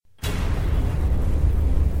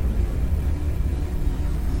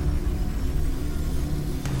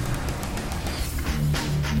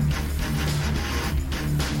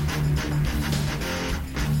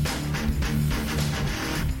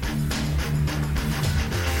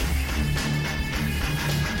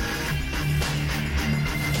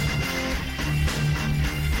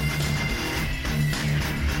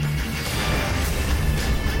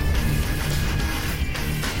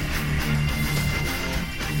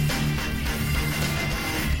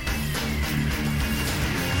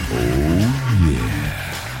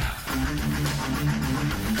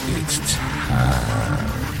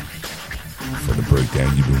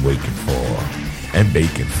breakdown you've been waiting for, and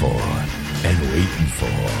baking for, and waiting for.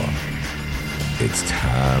 It's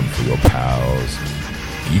time for your pals,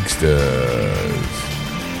 Geeksters.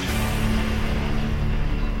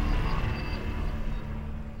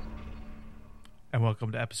 And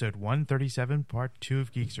welcome to episode 137, part 2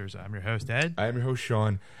 of Geeksters. I'm your host, Ed. I am your host,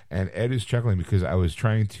 Sean, and Ed is chuckling because I was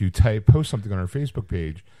trying to post something on our Facebook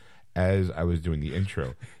page as I was doing the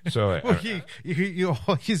intro. So Well,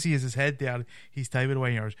 all you see is his head down. He's typing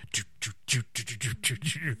away, and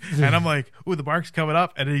and I'm like, "Ooh, the mark's coming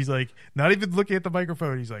up!" And then he's like, not even looking at the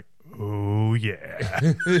microphone. He's like, "Oh yeah."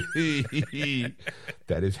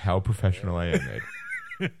 That is how professional I am, Ed.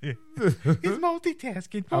 He's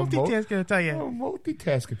multitasking. I tell you. I'm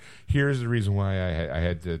multitasking. Here's the reason why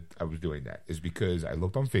I was doing that is because I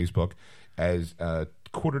looked on Facebook as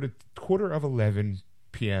quarter of 11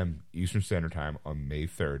 p.m. Eastern Standard Time on May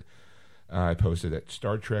 3rd. I posted that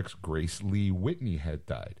Star Trek's Grace Lee Whitney had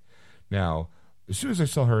died. Now, as soon as I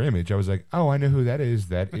saw her image, I was like, "Oh, I know who that is.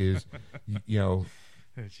 That is, Oh,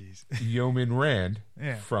 jeez. Yeoman Rand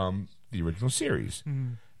Yeah. from the original series."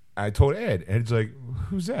 Mm. I told Ed, and Ed's like,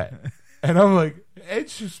 "Who's that?" And I'm like,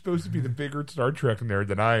 "Ed's just supposed to be the bigger Star Trek nerd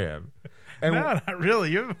than I am." And No, not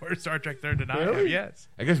really. You're more Star Trek nerd than I am. Really? Yes.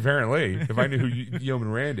 I guess apparently, if I knew who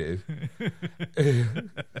Yeoman Rand is,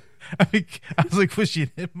 I was like, was she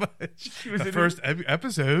in it much? She was in first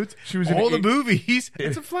episodes. She was in all the eight- movies.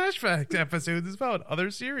 It's a flashback episode as well.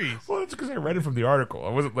 Other series. well, that's because I read it from the article. I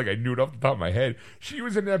wasn't like I knew it off the top of my head. She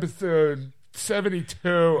was in episode 72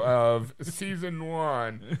 of season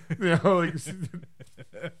 1. Like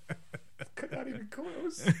not even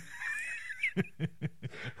close.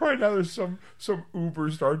 Right now, there's some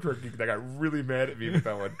uber Star Trek geek that got really mad at me with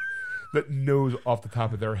that one. That knows off the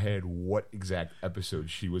top of their head what exact episode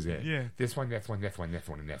she was in. Yeah. This one, that one, that one, that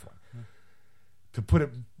one, and that one. To put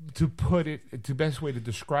it, the best way to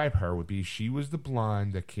describe her would be she was the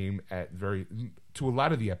blonde that came to a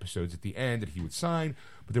lot of the episodes at the end that he would sign,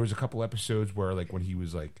 but there was a couple episodes where like when he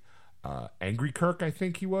was like Angry Kirk, I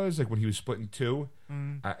think he was like when he was split in two.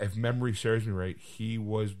 If memory serves me right, he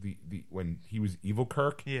was the when he was Evil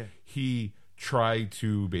Kirk. Yeah. He tried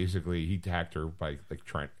to he attacked her by like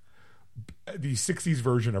trying the 60s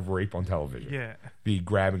version of rape on television. Yeah. The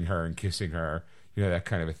grabbing her and kissing her, that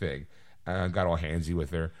kind of a thing. Got all handsy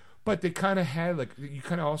with her. But they kind of had, like, you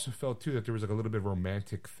kind of also felt, too, that there was, like, a little bit of a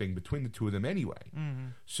romantic thing between the two of them anyway. Mm-hmm.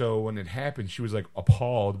 So when it happened, she was, like,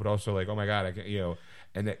 appalled, but also, like, oh, my God, I can't,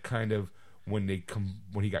 and that kind of, when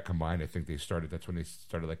he got combined, I think that's when they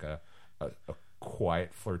started, like, a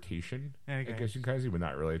quiet flirtation, Okay. I guess you can kind of see, but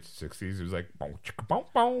not really. It's the 60s. It was like, boom, chicka, boom,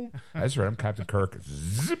 boom. That's right, I'm Captain Kirk.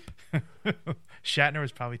 Zip. Shatner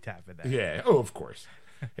was probably tapping that. Yeah. Oh, of course.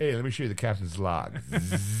 Hey, let me show you the captain's log.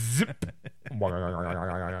 Zip.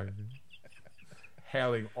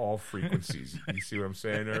 Hailing all frequencies. You see what I'm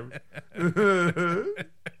saying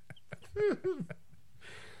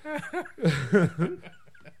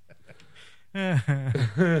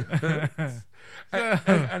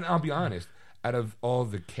and I'll be honest, out of all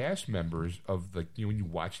the cast members of when you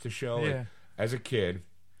watch the show, Yeah. as a kid,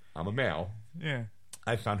 I'm a male, Yeah.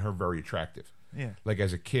 I found her very attractive. Yeah. Like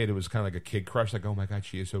as a kid, it was kind of like a kid crush. Like, oh my God,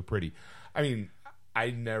 she is so pretty. I mean,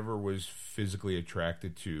 I never was physically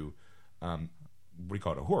attracted to, what do you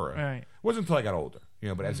call it, a horror. Right. It wasn't until I got older,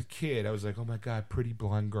 But as a kid, I was like, oh my God, pretty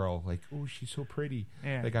blonde girl. Like, oh, she's so pretty.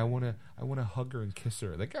 Yeah. Like, I wanna hug her and kiss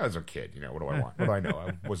her. Like, as a kid, what do I want? What do I know?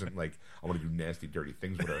 I wasn't like I want to do nasty, dirty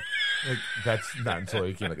things with her. Like, that's not until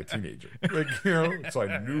I became like a teenager. Like, so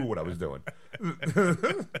I knew what I was doing.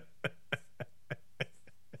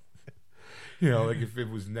 Like if it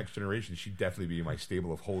was Next Generation, she'd definitely be in my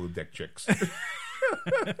stable of holodeck chicks.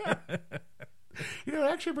 It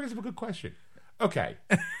actually brings up a good question. Okay.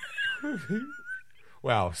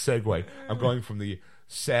 Wow, segue. I'm going from the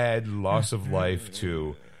sad loss of life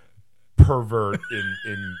to pervert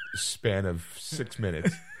in span of 6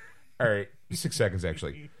 minutes. All right, 6 seconds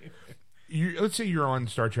actually. Let's say you're on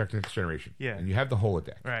Star Trek Next Generation. Yeah. And you have the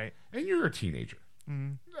holodeck. Right. And you're a teenager.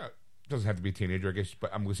 Doesn't have to be a teenager, I guess,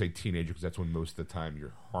 but I'm going to say teenager because that's when most of the time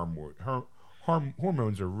your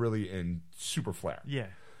hormones are really in super flare. Yeah.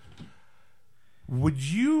 Would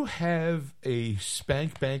you have a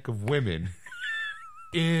spank bank of women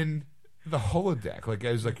in the holodeck, like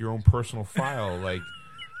as like your own personal file? Like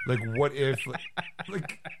what if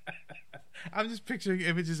like I'm just picturing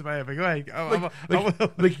images in my head. But go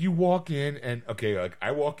ahead. Like you walk in and like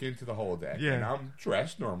I walk into the holodeck Yeah. and I'm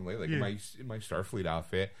dressed normally, like Yeah. in my Starfleet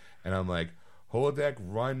outfit, and I'm like, holodeck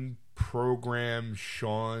run program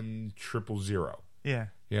Sean 000. Yeah.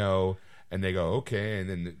 And they go, okay, and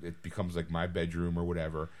then it becomes like my bedroom or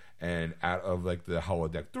whatever, and out of like the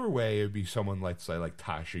holodeck doorway, it would be someone like say like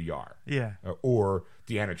Tasha Yar, Yeah. or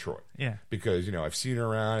Deanna Troy, Yeah. because I've seen her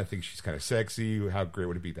around. I think she's kind of sexy. How great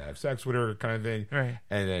would it be to have sex with her, kind of thing. Right.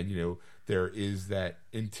 And then there is that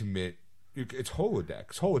intimate. It's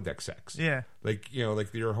holodeck sex. Yeah. Like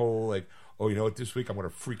like your whole like. Oh, you know what? This week I'm going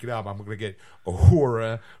to freak it out. I'm going to get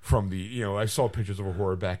Uhura from the, I saw pictures of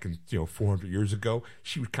Uhura back in, 400 years ago.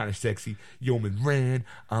 She was kind of sexy. Yeoman Rand.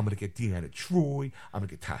 I'm going to get Deanna Troy. I'm going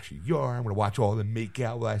to get Tasha Yar. I'm going to watch all of them make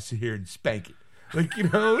out while I sit here and spank it. Like,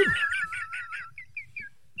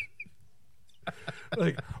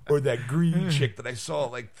 like, or that green chick that I saw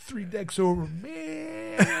like 3 decks over.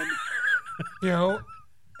 Man.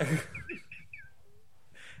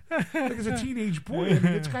 Like as a teenage boy, I mean,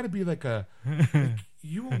 it's got to be like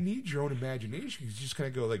you don't need your own imagination. You just kind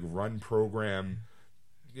of go like run program,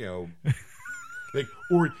 like,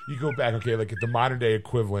 or you go back. Okay, like the modern day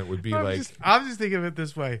equivalent would be I'm just thinking of it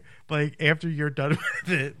this way. Like after you're done with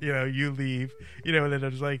it, you leave, and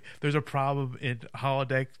then there's a problem in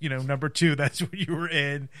holodeck, number 2. That's what you were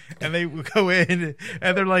in, and they go in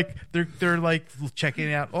and they're like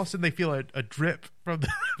checking out. All of a sudden they feel a drip from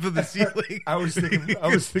the ceiling. I was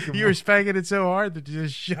thinking you were spanking it so hard that you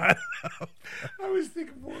just shut up. I was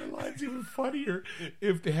thinking more lines even funnier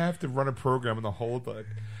if they have to run a program in the holodeck.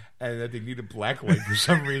 And that they need a black light for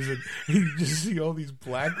some reason. And you just see all these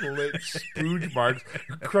black lit spooge marks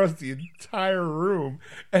across the entire room.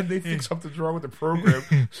 And they think something's wrong with the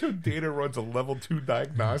program. So Data runs a level 2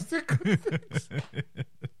 diagnostic.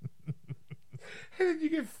 And then you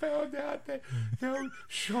get found out that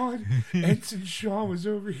Ensign Sean was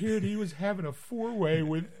over here and he was having a 4-way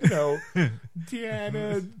with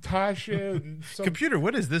Deanna, Tasha, and some computer.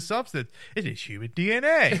 What is this substance? It is human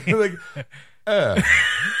DNA. like.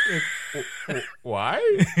 Why?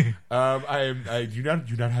 I do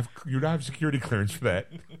not have security clearance for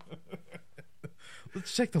that.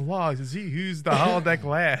 Let's check the logs and see who's the holodeck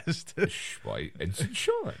last. Why, Ensign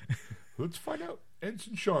Sean? Let's find out.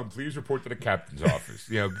 Ensign Sean, please report to the captain's office.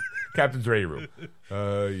 Captain's ready room.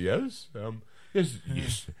 Yes.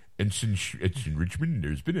 Yes. Ensign Richmond.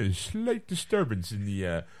 There's been a slight disturbance in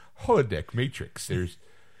the holodeck matrix. There's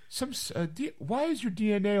some. Why is your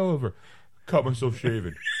DNA all over? Caught myself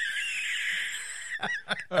shaving.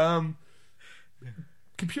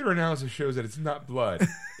 Computer analysis shows that it's not blood.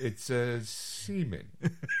 It's semen.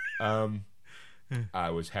 I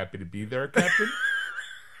was happy to be there, Captain.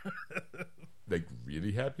 Like,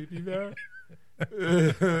 really happy to be there?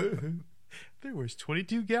 There was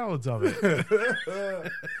 22 gallons of it.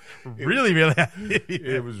 Really, really happy.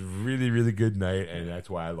 It was really, really good night, and that's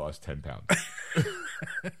why I lost 10 pounds.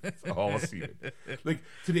 That's all semen. Like,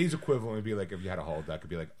 today's equivalent would be like, if you had a holodeck, it'd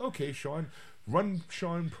be like, okay, Sean, run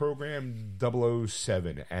Sean program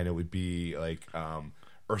 007, and it would be like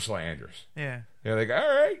Ursula Andress. Yeah. You're like, all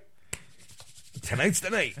right, tonight's the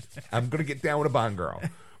night. I'm going to get down with a Bond girl.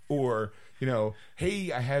 Or,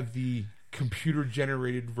 hey, I have the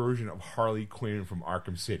computer-generated version of Harley Quinn from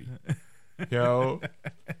Arkham City.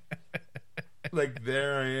 Like,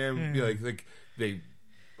 there I am. Like they...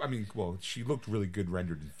 I mean, well, she looked really good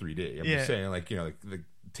rendered in 3D. I'm just saying, like,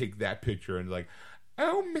 take that picture and like,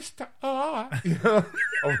 oh, Mr. R. Oh,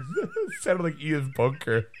 it sounded like Edith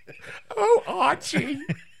Bunker. Oh, Archie.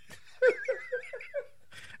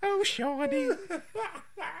 Oh, Shawnee.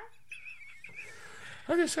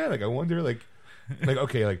 I'm just saying, like, I wonder, like,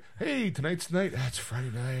 okay, like, hey, tonight's the night. It's Friday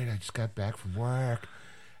night. I just got back from work.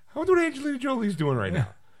 I wonder what Angelina Jolie's doing right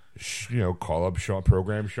now. Call up Sean,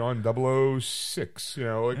 program Sean 006,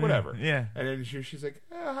 like whatever. Yeah. And then she's like,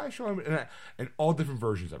 hi, Sean. And all different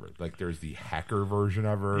versions of her. Like, there's the hacker version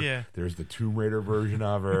of her. Yeah. There's the Tomb Raider version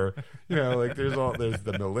of her. Like, there's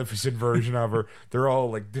the Maleficent version of her. They're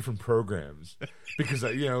all, like, different programs. Because,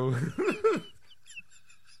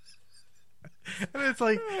 And it's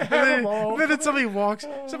like, and then somebody walks,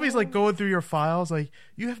 somebody's like going through your files, like,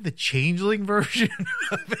 you have the changeling version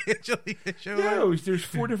of Angelina Jolie. No, there's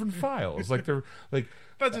 4 different files. Like, they're like,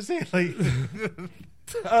 not just saying, like,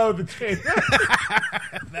 oh, the change.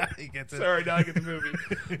 Now he gets it. Sorry, now I get the movie.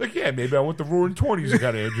 Like, yeah, maybe I want the Roaring 20s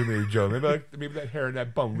kind of Angelina Jolie. Maybe that hair and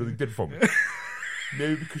that bum really did for me.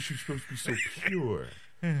 Maybe because she's supposed to be so pure.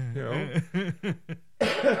 I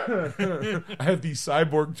have the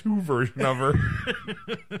Cyborg 2 version of her,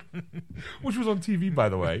 which was on TV, by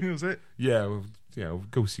the way. Was it? Yeah,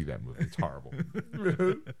 go see that movie. It's horrible.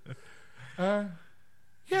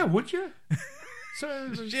 Yeah, would you?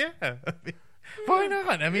 So, Yeah. Why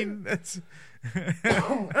not? I mean, that's.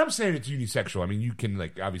 I'm saying it's unisexual. I mean, you can,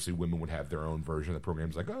 like, obviously women would have their own version of the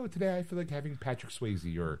programs. Like, oh, today I feel like having Patrick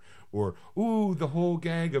Swayze, or ooh, the whole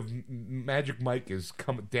gang of Magic Mike is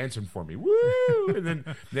dancing for me. Woo! And then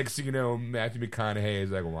next thing you know, Matthew McConaughey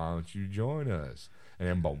is like, well, why don't you join us? And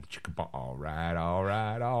then boom, chicka, boom, all right, all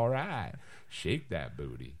right, all right. Shake that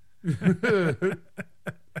booty. You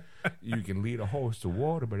can lead a horse to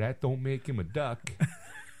water, but that don't make him a duck.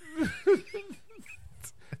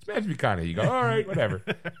 It's Matthew McConaughey. You go, all right, whatever.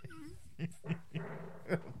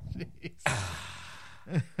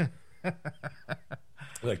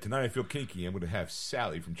 Like, tonight I feel kinky. I'm going to have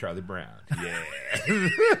Sally from Charlie Brown. Yeah.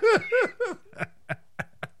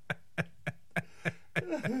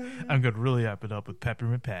 I'm going to really up it up with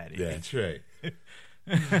Peppermint Patty. That's right.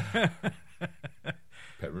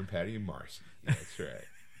 Peppermint Patty and Marcy. That's right.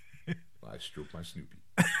 Well, I stroke my Snoopy.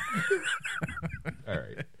 All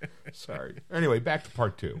right. Sorry. Anyway, back to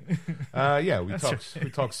part 2. We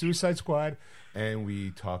talk Suicide Squad and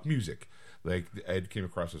we talk music. Like, Ed came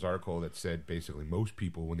across this article that said basically most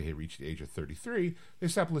people, when they reach the age of 33, they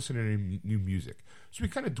stop listening to new music. So we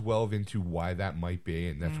kind of delve into why that might be,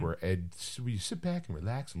 and that's where we sit back and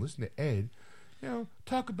relax and listen to Ed,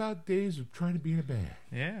 talk about days of trying to be in a band.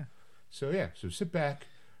 Yeah. So sit back,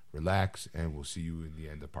 relax, and we'll see you in the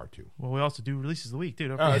end of part 2. Well, we also do releases of the week, dude.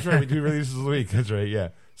 Oh, that's right. We do releases of the week. That's right. Yeah.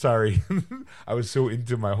 Sorry. I was so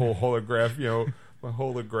into my whole holograph, my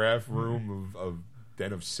holograph room of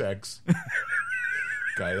den of sex.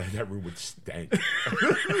 Guy, that room would stank.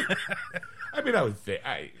 I mean, I would think,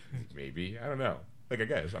 maybe, I don't know. Like, I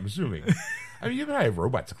guess, I'm assuming. I mean, you know, I have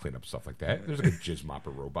robots to clean up stuff like that. There's like a jizz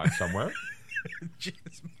mopper robot somewhere.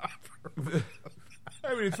 Jizz mopper.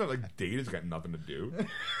 I mean, it's not like Data's got nothing to do.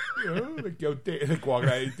 Like, yo, Data, like, walking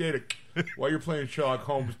out, hey, Data, while you're playing Sherlock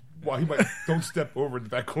Holmes, don't step over into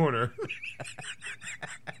that corner.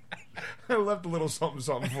 I left a little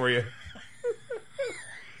something for you.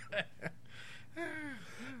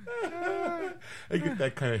 I get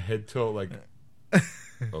that kind of head tilt, like,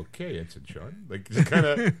 okay, Ensign Sean. Like, just kind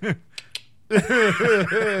of.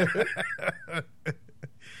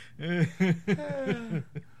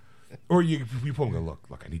 Or you pull and go,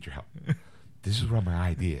 look, I need your help. This is what my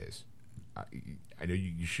idea is. I know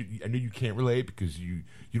you should. I know you can't relate because you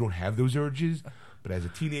don't have those urges. But as a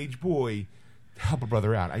teenage boy, to help a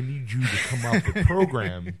brother out, I need you to come up with a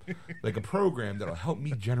program that'll help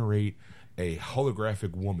me generate a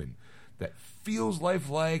holographic woman that feels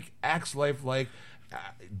lifelike, acts lifelike.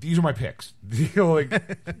 These are my picks.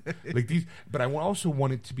 like these, but I also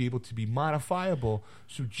want it to be able to be modifiable.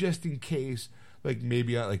 So just in case, like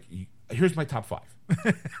maybe here's my top 5.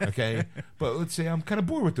 Okay, but let's say I'm kind of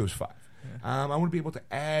bored with those 5. I want to be able to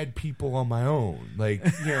add people on my own,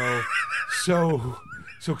 So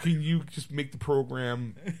can you just make the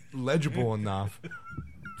program legible enough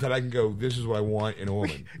that I can go, this is what I want in a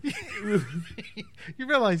woman? You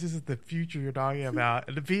realize this is the future you're talking about.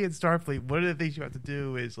 And to be in Starfleet, one of the things you have to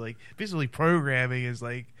do is, like, basically programming is,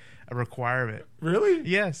 like, a requirement. Really?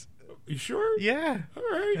 Yes. You sure? Yeah. All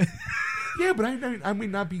right. Yeah, but I might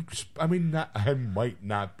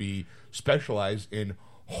not be specialized in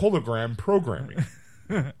hologram programming.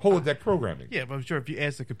 Holodeck programming. Yeah, but I'm sure if you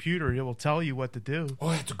ask the computer, it will tell you what to do. Oh,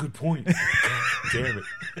 that's a good point. God damn it.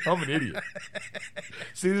 I'm an idiot.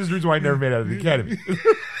 See, this is the reason why I never made it out of the academy.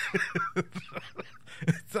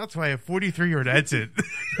 That's why a 43-year-old Ensign.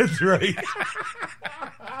 That's right.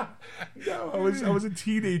 No, I was a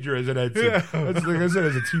teenager as an Ensign. That's like I said,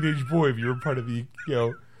 as a teenage boy, if you were part of the,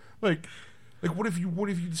 like what if you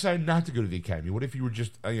decided not to go to the academy? What if you were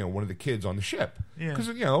just one of the kids on the ship? Yeah. Because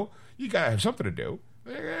you gotta have something to do.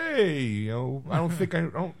 Like, hey,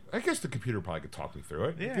 I guess the computer probably could talk me through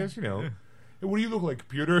it. Yeah. I guess, what do you look like,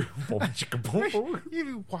 computer?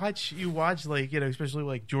 You watch like, especially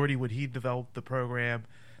like Geordi when he developed the program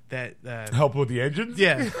that help with the engines?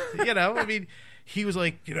 Yeah. I mean, he was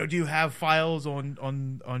like, do you have files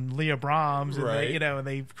on Leah Brahms? And right. and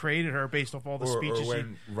they created her based off all the speeches. Or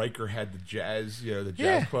when Riker had the jazz, the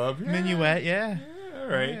jazz club. Yeah. Minuet, yeah. All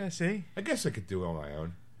right. Yeah, see? I guess I could do it on my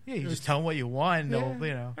own. Yeah, you just tell them what you want, and they'll,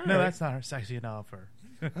 no, right. that's not sexy enough. Or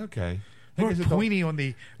okay. More pointy on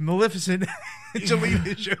the Maleficent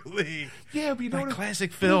Angelina Jolie. Yeah, but my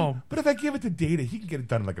classic film. But if I give it to Data, he can get it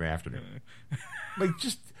done in like an afternoon. Like,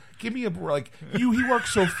 just give me he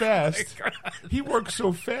works so fast. Oh He works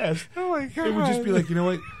so fast. Oh my God. It would just be like,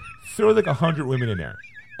 what? Throw like 100 women in there.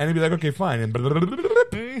 And it'd be like, okay, fine. And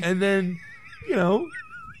then,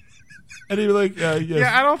 And he'd be like, yes.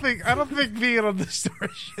 Yeah, I don't think being on the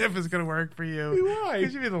starship is going to work for you. Why?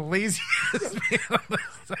 Because you'd be the laziest man on the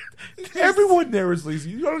starship. Everyone there is lazy.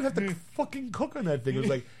 You don't have to fucking cook on that thing. It was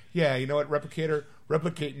like, yeah, you know what, Replicator,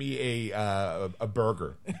 replicate me a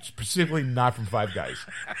burger, specifically not from Five Guys.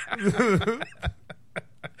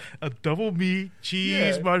 A double meat,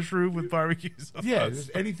 cheese, Yeah. mushroom with barbecue sauce. Yeah, there's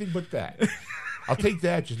anything but that. I'll take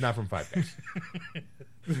that, just not from Five Guys.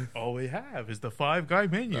 All we have is the Five Guy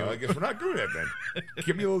menu. No, I guess we're not doing that then.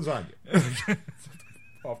 Give me a lasagna.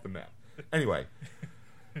 Off the map. Anyway.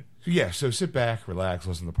 So sit back, relax,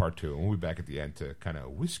 listen to part 2, and we'll be back at the end to kind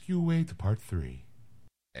of whisk you away to part 3.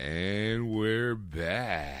 And we're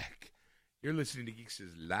back. You're listening to Geeks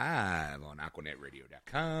is live on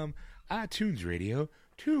AquanetRadio.com, iTunes Radio,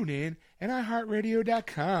 TuneIn, and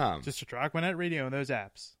iHeartRadio.com. Just to Aquanet Radio and those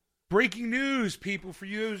apps. Breaking news, people, for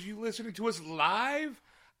you listening to us live.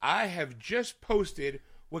 I have just posted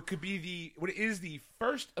what is the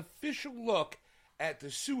first official look at the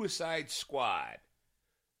Suicide Squad.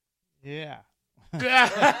 Yeah.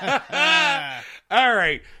 All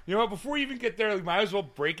right. You know what? Before you even get there, we might as well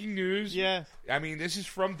breaking news. Yeah. I mean, this is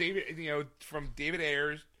from David. From David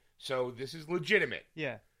Ayers, so this is legitimate.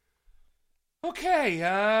 Yeah. Okay.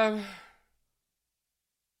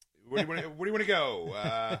 Where do you want to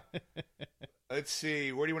go? Let's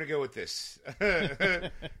see. Where do you want to go with this?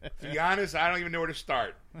 To be honest, I don't even know where to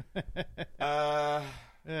start.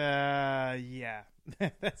 Yeah.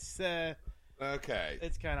 That's Okay.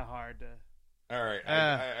 it's kind of hard to. All right.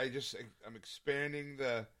 I'm expanding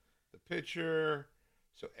the picture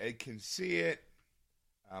so Ed can see it.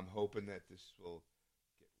 I'm hoping that this will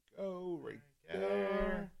go right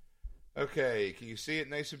there. Okay. Can you see it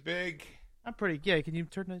nice and big? I'm pretty. Yeah, can you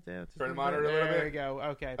turn it down? Turn the monitor a little bit. There we go.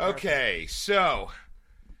 Okay. Okay, so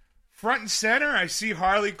front and center, I see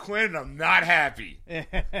Harley Quinn, and I'm not happy.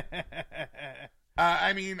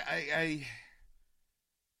 I mean,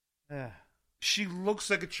 she looks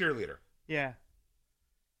like a cheerleader. Yeah.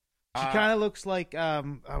 She kind of looks like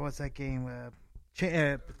what's that game?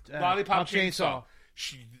 Lollipop Chainsaw.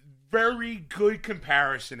 Very good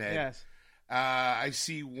comparison, Ed. Yes. I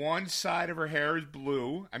see one side of her hair is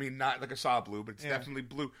blue. I mean, not like a solid blue, but it's definitely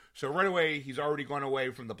blue. So right away, he's already gone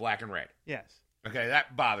away from the black and red. Yes. Okay,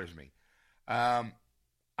 that bothers me. It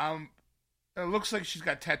looks like she's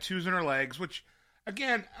got tattoos on her legs, which,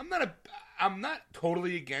 again, I'm not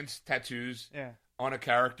totally against tattoos on a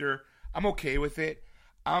character. I'm okay with it.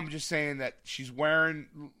 I'm just saying that she's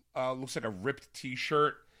wearing looks like a ripped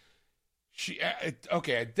T-shirt.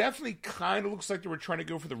 It definitely kind of looks like they were trying to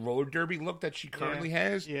go for the roller derby look that she currently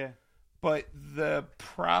has. Yeah. But the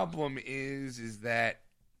problem is that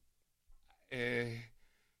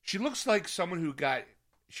she looks like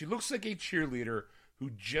she looks like a cheerleader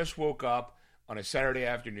who just woke up on a Saturday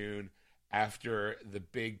afternoon after the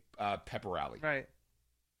big pep rally. Right.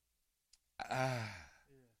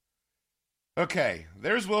 Okay,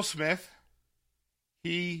 there's Will Smith.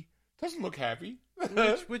 He doesn't look happy.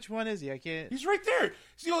 Which one is he? I can't. He's right there.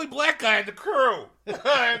 He's the only black guy in the crew.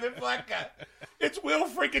 The black guy. It's Will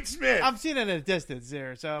freaking Smith. I'm seeing it at a distance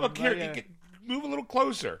there. So look here. You can move a little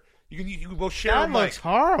closer. You can both share. That looks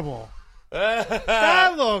horrible.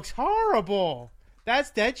 That looks horrible.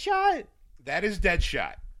 That's Deadshot. That is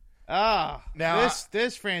Deadshot. Ah, now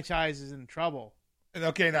this franchise is in trouble.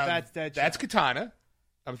 Okay, now that's Deadshot. That's Katana.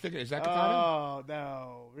 I'm thinking, is that Katana? Oh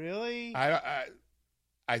no, really?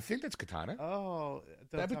 I think that's Katana. Oh,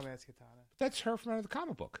 don't tell me that's Katana. That's her from out of the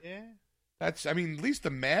comic book. Yeah. At least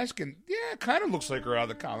the mask and it kind of looks like her out of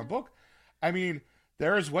the comic book. I mean,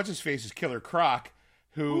 there's what's his face is Killer Croc,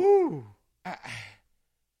 who.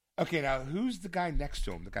 Okay, now who's the guy next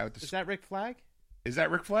to him? The guy with the. Is that Rick Flag? Is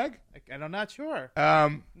that Rick Flag? I'm not sure.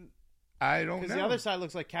 I don't know. Because the other side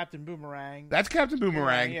looks like Captain Boomerang. That's Captain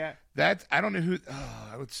Boomerang. Yeah. That's I don't know who.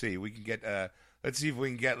 Oh, let's see. We can get. Let's see if we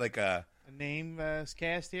can get like a name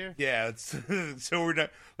cast here. Yeah. So we're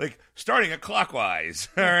not like starting it clockwise.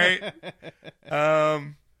 All right.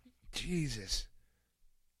 Jesus.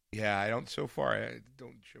 Yeah. I don't. So far,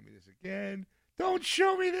 don't show me this again. Don't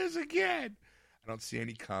show me this again. I don't see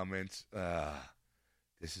any comments.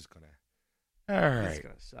 This is gonna. All right. This is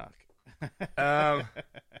gonna suck.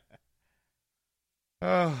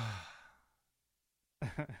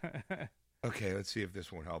 Okay, let's see if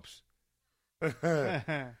this one helps. All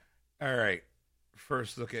right.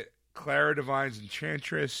 First look at Clara Devine's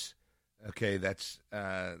Enchantress. Okay, that's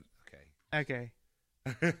okay.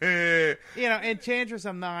 Enchantress,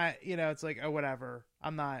 I'm not, it's like, oh, whatever.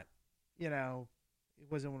 I'm not, it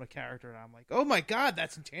wasn't one a character, and I'm like, oh my God,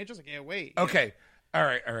 that's Enchantress. I can't wait. Okay. All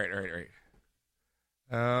right.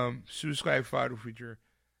 Suicide Squad feature.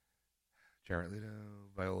 Jared Leto,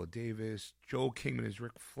 Viola Davis, Joel Kingman is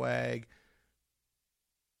Rick Flag.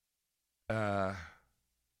 Yeah,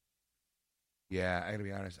 I gotta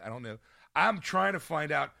be honest. I don't know. I'm trying to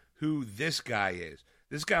find out who this guy is.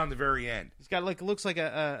 This guy on the very end. He's got looks like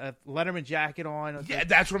a Letterman jacket on. Yeah,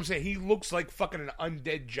 that's what I'm saying. He looks like fucking an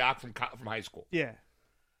undead jock from high school. Yeah.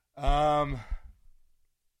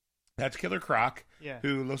 That's Killer Croc. Yeah.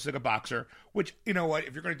 Who looks like a boxer. Which, you know what?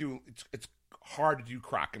 If you're gonna do, it's hard to do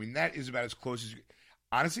Croc. I mean, that is about as close as you.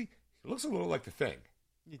 Honestly, it looks a little like the Thing.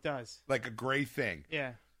 It does. Like a gray Thing.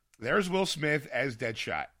 Yeah. There's Will Smith as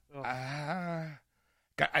Deadshot. Oh.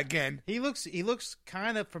 Again, he looks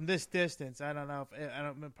kind of from this distance. I don't know if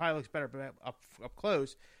it probably looks better up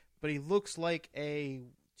close, but he looks like a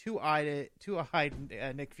two-eyed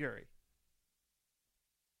Nick Fury.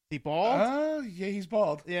 Is he bald? Oh, yeah, he's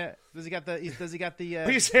bald. Yeah. Does he got the?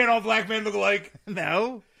 Are you saying all black men look alike?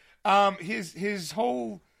 No. His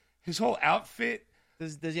whole outfit.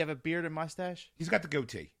 Does he have a beard and mustache? He's got the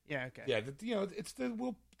goatee. Yeah. Okay. Yeah. It's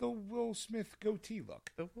the Will Smith goatee look.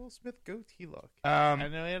 The Will Smith goatee look. I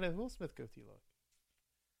know he had a Will Smith goatee look.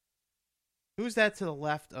 Who's that to the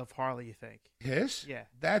left of Harley? You think? His? Yeah.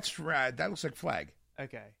 That's right. That looks like Flag.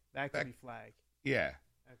 Okay, that could be Flag. Yeah.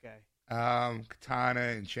 Okay.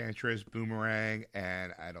 Katana, Enchantress, Boomerang,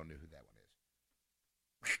 and I don't know who that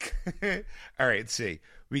one is. All right, let's see.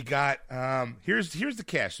 We got here's the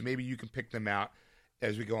cast, so maybe you can pick them out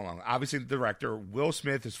as we go along. Obviously, the director, Will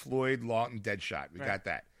Smith is Floyd Lawton, Deadshot. We got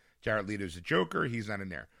that. Jared Leto is the Joker. He's not in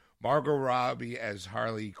there. Margot Robbie as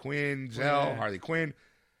Harley Quinn. Harley Quinn.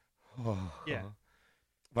 Yeah.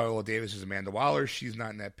 Viola Davis is Amanda Waller. She's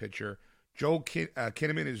not in that picture. Joel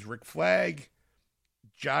Kinnaman is Rick Flag.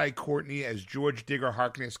 Jai Courtney as George Digger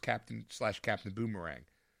Harkness, Captain Boomerang.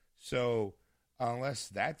 So unless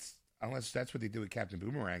that's what they do with Captain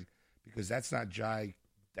Boomerang, because that's not Jai.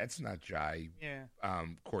 Yeah.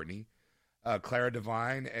 Courtney. Clara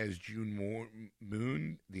Devine as June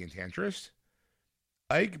Moon, the Enchantress.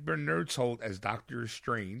 Ike Bernardsholt as Doctor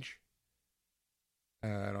Strange.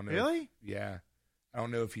 I don't know. Really? Yeah. I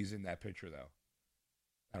don't know if he's in that picture, though.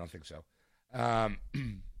 I don't think so.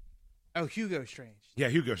 Oh, Hugo Strange. Yeah,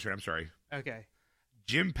 Hugo Strange. I'm sorry. Okay.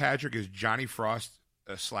 Jim Patrick is Johnny Frost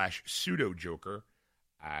 / pseudo Joker.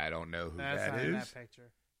 I don't know who That's that not is. in that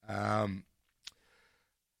picture.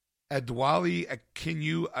 Adwali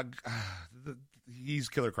Akinyu, he's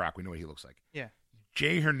Killer Croc. We know what he looks like. Yeah.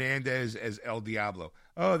 Jay Hernandez as El Diablo.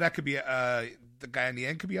 Oh, that could be the guy in the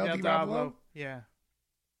end. Could be El Diablo. Yeah.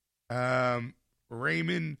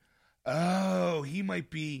 Raymond. Oh, he might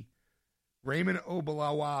be. Raymond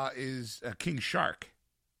Obalawa is King Shark.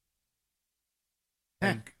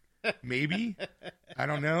 Maybe. I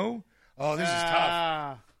don't know. Oh, this is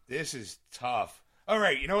tough. This is tough. All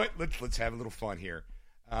right, you know what? Let's have a little fun here.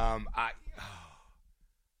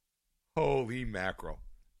 Holy mackerel!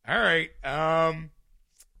 All right.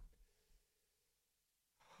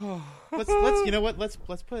 Let's you know what? Let's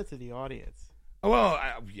put it to the audience. Well,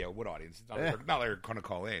 yeah. What audience? Not like they're going to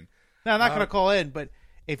call in. No, I'm not going to call in, but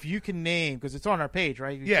if you can name, because it's on our page,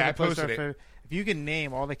 right? Yeah, I posted it. If you can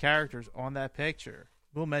name all the characters on that picture,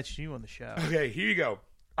 we'll mention you on the show. Okay, here you go.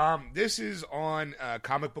 This is on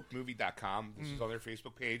comicbookmovie.com. This is on their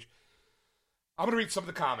Facebook page. I'm going to read some of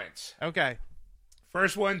the comments. Okay.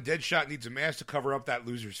 First one, Deadshot needs a mask to cover up that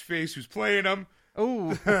loser's face who's playing him.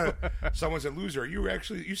 Oh. Someone said, loser. You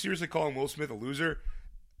seriously calling Will Smith a loser?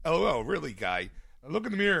 LOL, really, guy? Look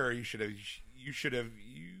in the mirror. You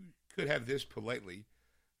could have this politely.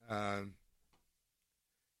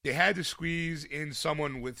 They had to squeeze in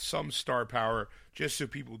someone with some star power just so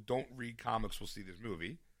people don't read comics will see this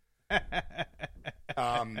movie.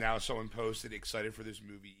 Now someone posted, excited for this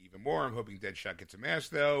movie even more. I'm hoping Deadshot gets a mask,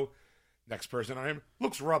 though. Next person on him,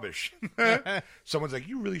 looks rubbish. Someone's like,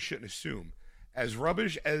 you really shouldn't assume. As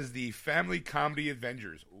rubbish as the family comedy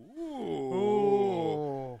Avengers.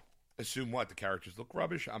 Ooh. Assume what? The characters look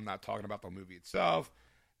rubbish? I'm not talking about the movie itself.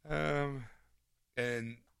 And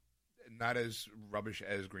not as rubbish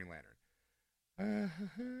as Green Lantern.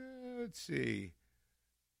 Let's see.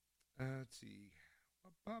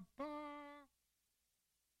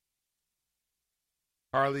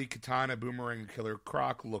 Harley, Katana, Boomerang, and Killer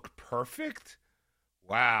Croc look perfect.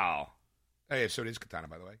 Wow. Oh, yeah, so it is Katana,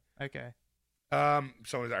 by the way. Okay.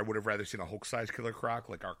 Someone, I would have rather seen a Hulk-sized Killer Croc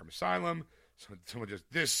like Arkham Asylum. Someone just,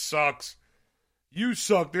 this sucks. You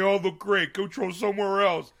suck. They all look great. Go troll somewhere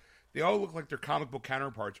else. They all look like their comic book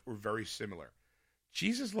counterparts or very similar.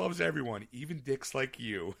 Jesus loves everyone, even dicks like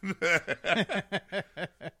you. Here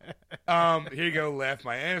you go. Laugh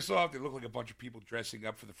my ass off. They look like a bunch of people dressing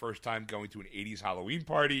up for the first time going to an 80s Halloween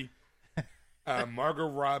party. Margot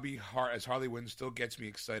Robbie as Harley Quinn still gets me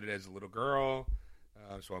excited as a little girl.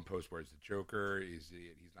 So on post where's the Joker? He's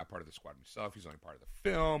not part of the squad himself. He's only part of the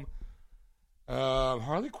film.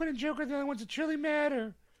 Harley Quinn and Joker are the only ones that truly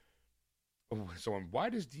matter. Oh, so why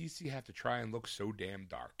does DC have to try and look so damn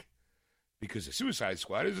dark? Because the Suicide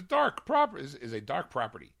Squad is a dark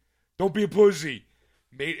property. Don't be a pussy.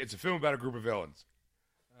 Mate, it's a film about a group of villains.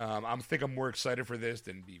 I'm more excited for this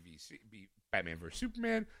than Batman vs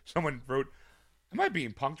Superman. Someone wrote, "Am I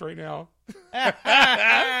being punked right now?"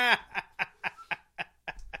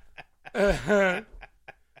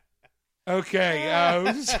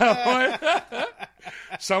 Okay.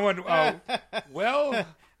 Someone. Well.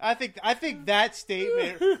 I think that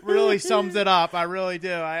statement really sums it up. I really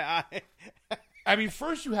do. I mean,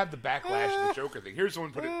 first you have the backlash of the Joker thing. Here's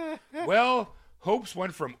someone put it. Well, hopes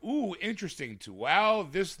went from ooh interesting to wow.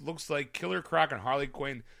 This looks like Killer Croc and Harley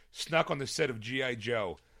Quinn snuck on the set of G.I.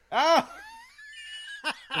 Joe. Oh.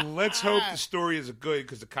 Let's hope the story is good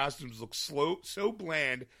because the costumes look so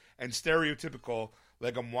bland and stereotypical,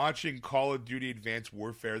 like I'm watching Call of Duty Advanced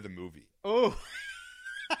Warfare the movie. Oh.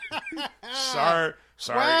 Sorry.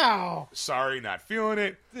 Wow. Sorry, not feeling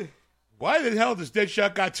it. Why the hell does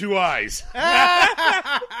Deadshot got two eyes?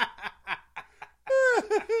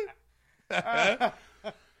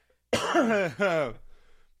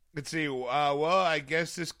 Let's see. Well, I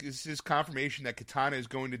guess this is confirmation that Katana is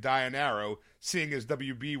going to die on Arrow, seeing as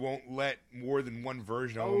WB won't let more than one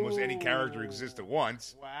version of almost any character exist at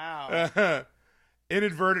once. Wow.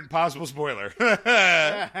 Inadvertent possible spoiler.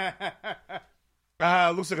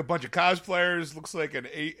 Looks like a bunch of cosplayers. Looks like an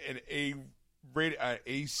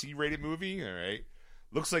AC rated movie. All right.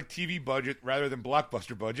 Looks like TV budget rather than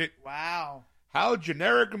blockbuster budget. Wow. How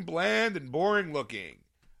generic and bland and boring looking.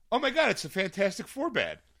 Oh my God, it's a Fantastic Four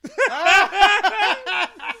bad.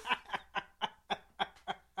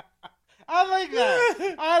 I like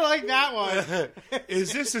that. I like that one.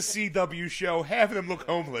 Is this a CW show? Half of them look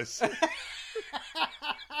homeless.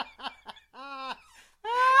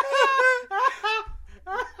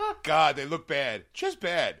 God, they look bad. Just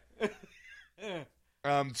bad.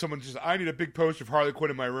 Someone just, I need a big poster of Harley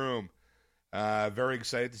Quinn in my room. Very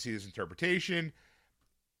excited to see this interpretation.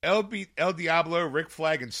 El Diablo, Rick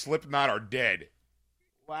Flag, and Slipknot are dead.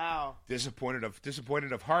 Wow. Disappointed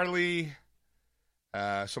of Harley.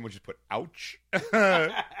 Someone just put ouch.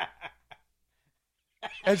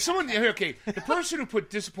 And someone, okay, the person who put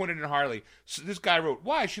disappointed in Harley, so this guy wrote,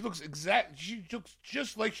 why? She looks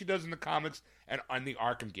just like she does in the comics and on the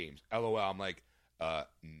Arkham games. LOL. I'm like,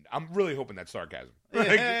 I'm really hoping that's sarcasm.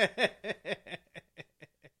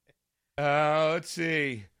 Let's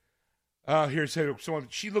see. Here's someone.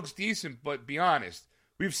 She looks decent, but be honest,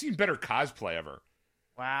 we've seen better cosplay ever.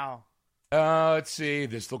 Wow. Let's see.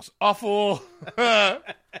 This looks awful.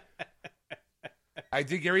 I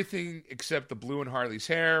dig everything except the blue in Harley's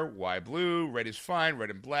hair. Why blue? Red is fine. Red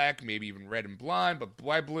and black. Maybe even red and blonde. But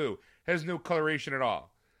why blue? Has no coloration at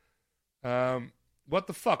all. What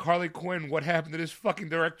the fuck? Harley Quinn, what happened to this fucking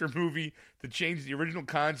director movie to change the original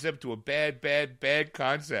concept to a bad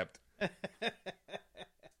concept?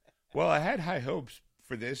 Well, I had high hopes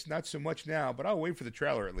for this. Not so much now, but I'll wait for the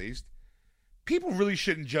trailer at least. People really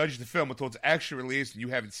shouldn't judge the film until it's actually released and you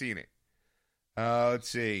haven't seen it. Let's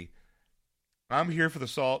see. I'm here for the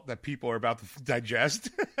salt that people are about to digest.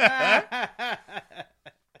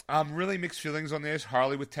 Really mixed feelings on this.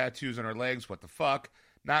 Harley with tattoos on her legs. What the fuck?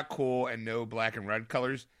 Not cool and no black and red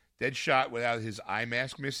colors. Deadshot without his eye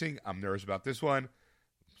mask missing. I'm nervous about this one.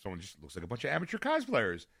 Someone just looks like a bunch of amateur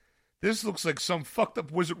cosplayers. This looks like some fucked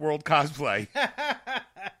up Wizard World cosplay.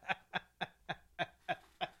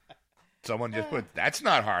 Someone just put, that's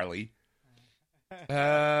not Harley.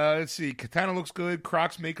 Let's see. Katana looks good.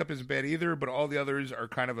 Croc's makeup isn't bad either, but all the others are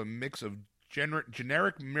kind of a mix of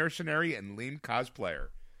generic mercenary and lame cosplayer.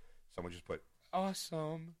 Someone just put,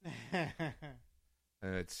 awesome.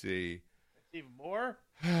 Let's see. Even more?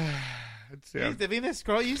 Let's see. I mean, you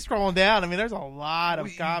scrolling down. I mean, there's a lot of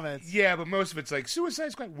comments. Yeah, but most of it's like,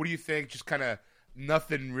 Suicide Squad, what do you think? Just kind of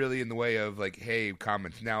nothing really in the way of like, hey,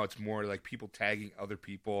 comments. Now it's more like people tagging other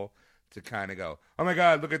people to kind of go, oh my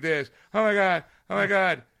God, look at this. Oh my God. Oh my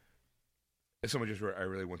God. And someone just wrote, I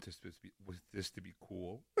really want this to be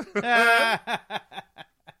cool.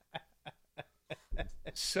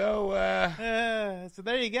 So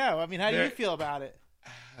there you go. I mean, how do you feel about it?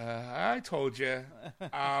 I told you.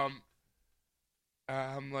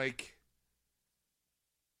 I'm like,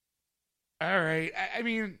 all right. I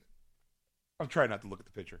mean, I'm trying not to look at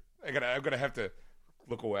the picture. I'm gonna have to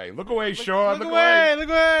look away. Look away, Sean. Look away. Look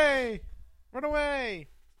away. Run away.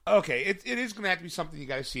 Okay, it is gonna have to be something you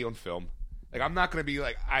got to see on film. Like, I'm not going to be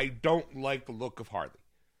like, I don't like the look of Harley.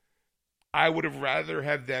 I would have rather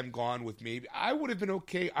have them gone with maybe. I would have been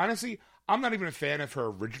okay. Honestly, I'm not even a fan of her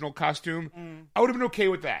original costume. I would have been okay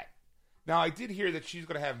with that. Now, I did hear that she's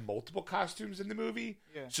going to have multiple costumes in the movie.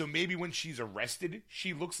 Yeah. So maybe when she's arrested,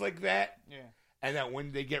 she looks like that. Yeah. And that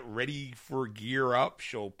when they get ready for gear up,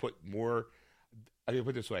 she'll put more. I can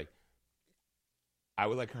put it this way. I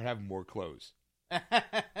would like her to have more clothes.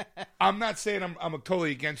 I'm not saying I'm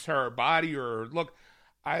totally against her body or her look.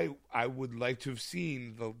 I would like to have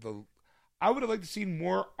seen I would have liked to see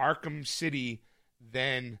more Arkham City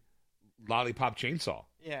than Lollipop Chainsaw.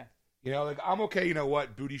 Yeah. You know, like, I'm okay, you know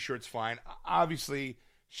what, booty shirt's fine. Obviously,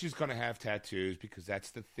 she's going to have tattoos because that's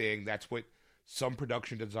the thing. That's what some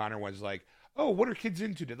production designer was like, oh, what are kids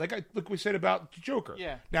into? Like we said about Joker.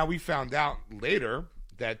 Yeah. Now, we found out later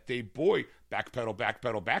that backpedal.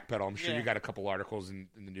 I'm sure you got a couple articles in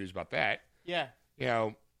the news about that. Yeah. You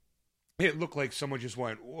know, it looked like someone just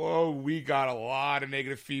went, whoa, we got a lot of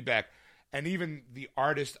negative feedback. And even the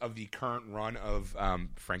artist of the current run of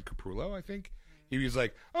Frank Capullo, I think, he was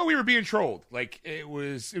like, oh, we were being trolled. Like, it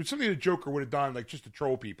was something the Joker would have done, like, just to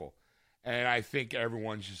troll people. And I think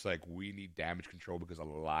everyone's just like, we need damage control because a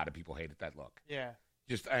lot of people hated that look. Yeah.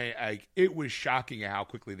 Just, it was shocking how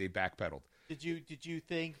quickly they backpedaled. Did you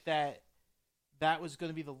think that was going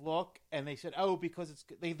to be the look? And they said, oh, because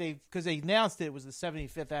they announced it was the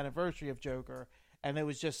 75th anniversary of Joker, and it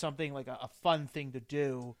was just something like a fun thing to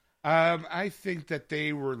do. I think that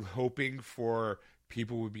they were hoping for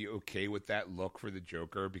people would be okay with that look for the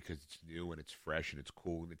Joker because it's new and it's fresh and it's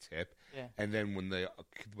cool and it's hip. Yeah. And then when the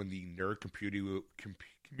nerd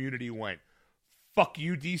community went, fuck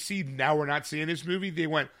you, DC, now we're not seeing this movie, they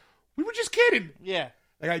went, we were just kidding. Yeah.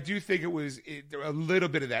 Like, I do think it was a little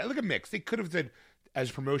bit of that. Like a mix. They could have done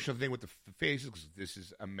as a promotional thing with the faces because this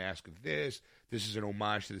is a mask of this. This is an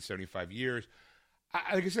homage to the 75 years.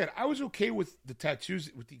 Like I said, I was okay with the tattoos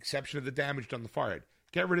with the exception of the damage done on the forehead.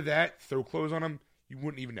 Get rid of that, throw clothes on them, you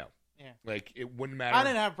wouldn't even know. Yeah. Like, it wouldn't matter. I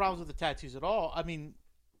didn't have problems with the tattoos at all. I mean,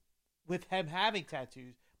 with him having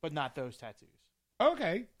tattoos, but not those tattoos.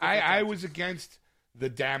 Okay. I was against the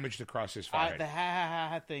damage across his forehead. The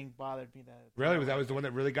ha thing bothered me. Really? That was the one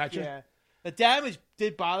that really got you? Yeah. The damage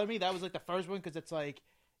did bother me. That was like the first one because it's like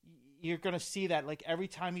you're going to see that like every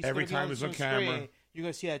time he's Every time he's on camera. Screen, you're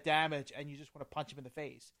going to see that damage and you just want to punch him in the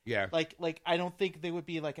face. Yeah. Like I don't think there would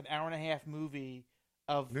be like an hour and a half movie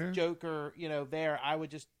of Joker, there. I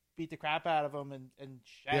would just beat the crap out of him and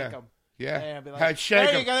shank him. Yeah. And be like,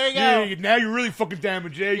 there you go. Yeah, now you're really fucking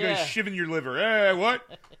damaged. Yeah, you're going to shiv in your liver. What?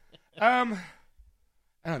 I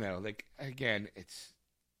don't know. Like, again, it's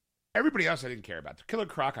everybody else I didn't care about. The Killer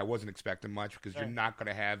Croc I wasn't expecting much because you're not going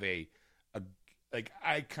to have like,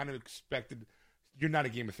 I kind of expected. You're not a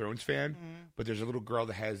Game of Thrones fan, but there's a little girl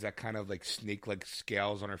that has that kind of like snake-like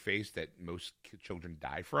scales on her face that most children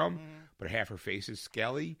die from, but half her face is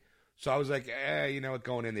scaly. So I was like,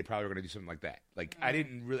 going in, they probably were going to do something like that. Like,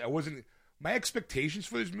 my expectations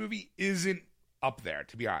for this movie isn't up there,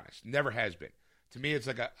 to be honest. Never has been. To me, it's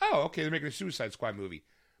like okay, they're making a Suicide Squad movie.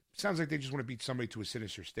 Sounds like they just want to beat somebody to a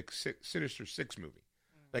Sinister Six movie.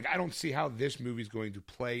 Like, I don't see how this movie's going to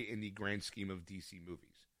play in the grand scheme of DC movies.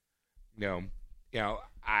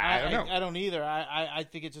 I don't know. I don't either. I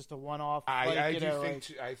think it's just a one-off. I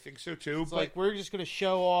think so too. It's like we're just going to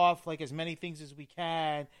show off like as many things as we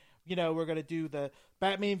can. We're going to do the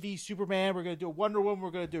Batman v Superman. We're going to do a Wonder Woman.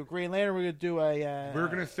 We're going to do a Green Lantern. We're going to do a. We're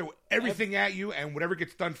going to throw everything at you, and whatever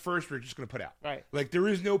gets done first, we're just going to put out. Right. Like, there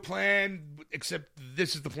is no plan except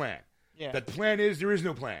this is the plan. Yeah. That the plan is there is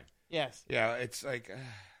no plan. Yes. Yeah. It's like,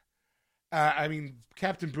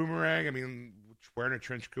 Captain Boomerang. Wearing a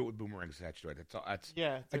trench coat with boomerangs attached to it. That's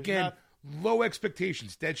again low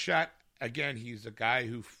expectations. Deadshot. Again, he's a guy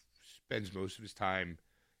who spends most of his time.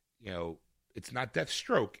 It's not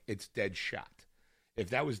Deathstroke. It's Deadshot. If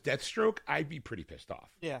that was Deathstroke, I'd be pretty pissed off.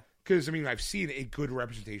 Yeah. Because I've seen a good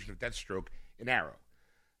representation of Deathstroke in Arrow.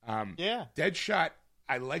 Yeah. Deadshot.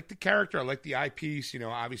 I like the character. I like the eyepiece.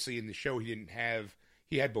 Obviously in the show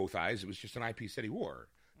he had both eyes. It was just an eyepiece that he wore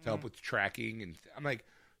to help with tracking. And I'm like.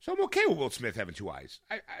 So I'm okay with Will Smith having two eyes.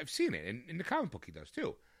 I've seen it. In the comic book, he does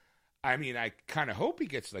too. I kind of hope he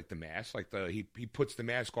gets like the mask. Like he puts the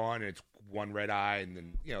mask on and it's one red eye and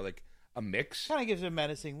then, like a mix. Kind of gives it a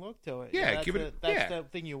menacing look to it. Yeah, that's the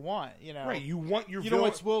thing you want, Right, you want your villain. You don't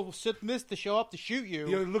want Will Smith to show up to shoot you.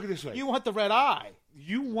 Look at this way. You want the red eye.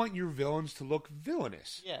 You want your villains to look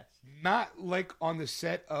villainous. Yes. Not like on the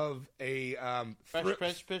set of a Fresh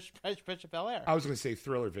of Bel-Air. I was going to say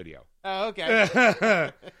Thriller video. Oh,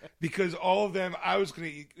 okay. Because all of them, I was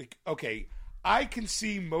going to... Okay, I can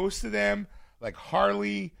see most of them, like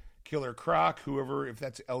Harley, Killer Croc, whoever, if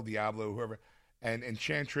that's El Diablo, whoever, and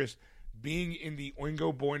Enchantress being in the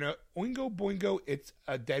Oingo Boingo, It's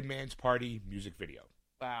a Dead Man's Party music video.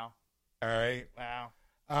 Wow. All right. Wow.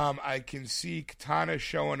 I can see Katana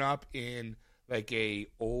showing up in like a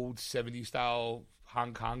old 70s style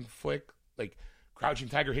Hong Kong flick, like Crouching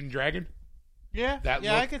Tiger, Hidden Dragon. Yeah. That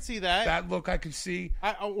yeah, look, I could see that. That look I can see.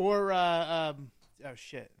 Oh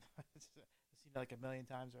shit. I've seen it like a million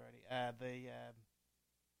times already.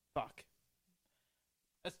 Fuck.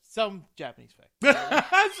 That's some Japanese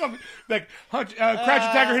fic. Some, like Crouching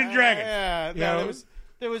Tiger, Hidden Dragon. Yeah. You No, know?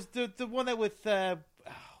 there was the one that with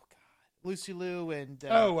Lucy Liu and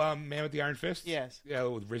Man with the Iron Fist. yes. Yeah,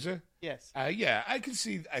 with RZA. Yes. Yeah, I can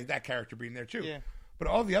see that character being there too. Yeah. But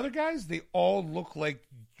all the other guys, they all look like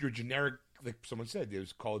your generic, like someone said, it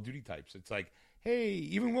was Call of Duty types. It's like, hey,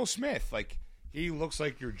 even Will Smith, like he looks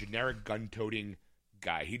like your generic gun-toting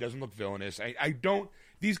guy. He doesn't look villainous. I don't.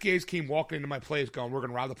 These guys came walking into my place, going, "We're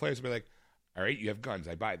gonna rob the place." I'd be like, "All right, you have guns.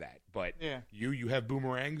 I buy that." But Yeah. you have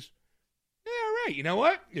boomerangs. Yeah, all right. You know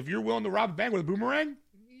what? If you're willing to rob a bank with a boomerang,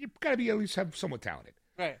 you've got to be at least have somewhat talented.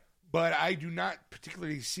 Right. But I do not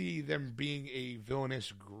particularly see them being a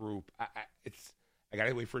villainous group. I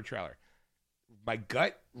gotta wait for a trailer. My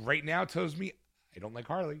gut right now tells me I don't like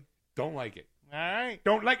Harley. Don't like it. All right.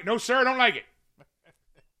 Don't like it. No, sir, I don't like it.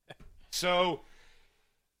 So,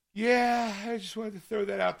 yeah, I just wanted to throw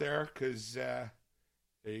that out there because there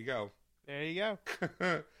you go. There you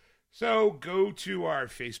go. So go to our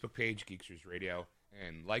Facebook page, Geeksters Radio,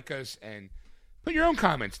 and like us and put your own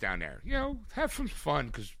comments down there. You know, have some fun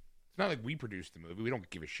because it's not like we produced the movie. We don't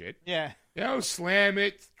give a shit. Yeah. You know, slam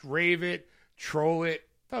it, rave it, troll it.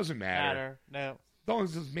 Doesn't matter. No. As long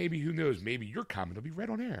as maybe, who knows, maybe your comment will be read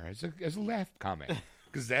on air as a laugh comment.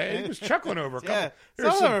 Because he was chuckling over a couple. Yeah.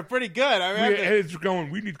 Some of them are pretty good. I mean, it's going,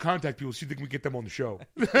 we need to contact people, see if they can get them on the show.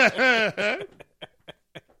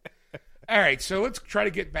 All right, so let's try to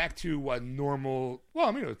get back to normal. Well,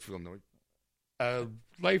 I mean, it's normal.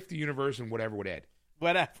 Life, the universe, and whatever with Ed.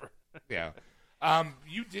 whatever. Yeah.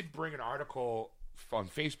 You did bring an article on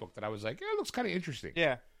Facebook that I was like, yeah, it looks kind of interesting.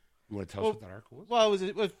 Yeah. You want to tell us what that article was? Well,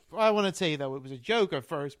 it was. I want to tell you though, it was a joke at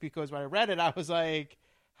first because when I read it, I was like,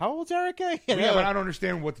 "How old's Erica?" You know? Yeah, but I don't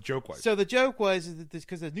understand what the joke was. So the joke was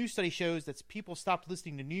because the new study shows that people stopped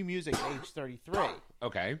listening to new music at age 33.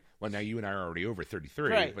 Okay. Well, now you and I are already over 33,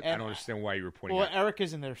 Right, but I don't understand why you were pointing Well, out.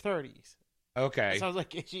 Erica's in their 30s. Okay. So I was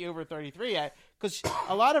like, "Is she over 33?" Because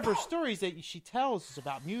a lot of her stories that she tells is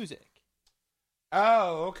about music.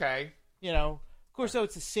 Oh, okay. You know, of course, though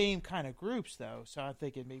it's the same kind of groups, though. So I'm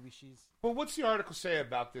thinking maybe she's. Well, what's the article say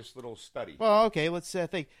about this little study? Well, okay, let's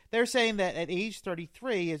think. They're saying that at age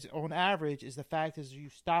 33, is on average, is the fact is you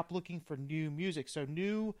stop looking for new music. So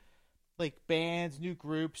new, like bands, new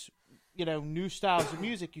groups, you know, new styles of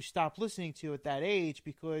music you stop listening to at that age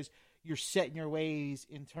because you're set in your ways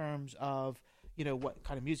in terms of, you know, what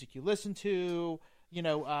kind of music you listen to.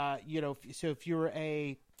 So if you're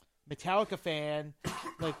a Metallica fan,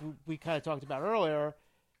 like we kind of talked about earlier,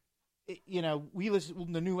 you know, we listen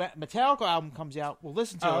when the new Metallica album comes out, we'll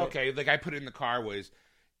listen to it. Oh, okay. Like I put it in the car was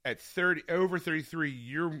at 30 over 33,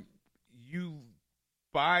 you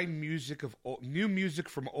buy music of new music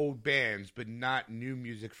from old bands, but not new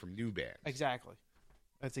music from new bands. Exactly.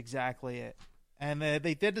 That's exactly it. And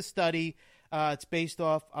they did the study. It's based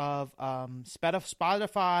off of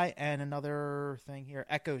Spotify and another thing here,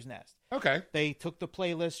 Echo's Nest. Okay. They took the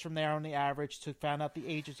playlist from there on the average, found out the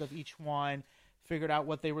ages of each one, figured out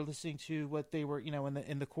what they were listening to, what they were, you know,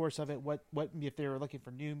 in the course of it, what if they were looking for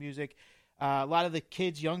new music. A lot of the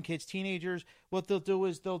kids, young kids, teenagers, what they'll do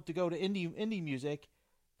is they'll go to indie music.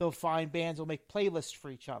 They'll find bands. They'll make playlists for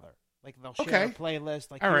each other. Like they'll share a playlist.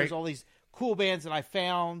 Like here's all these cool bands that I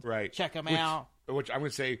found. Right. Check them out. Which I'm going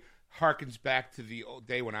to say harkens back to the old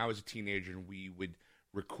day when I was a teenager and we would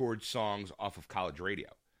record songs off of college radio.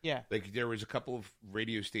 Yeah. Like there was a couple of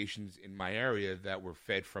radio stations in my area that were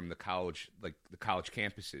fed from the college, like the college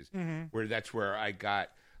campuses, where that's where I got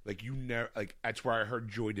that's where I heard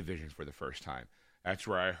Joy Division for the first time. That's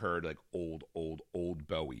where I heard like old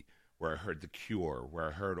Bowie, where I heard The Cure, where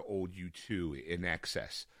I heard old U2, In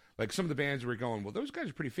Excess. Like some of the bands were going, well, those guys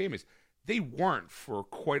are pretty famous. They weren't for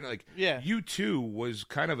quite U2 was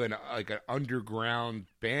kind of an underground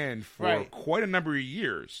band for quite a number of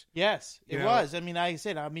years. Yes, it was. I mean, like I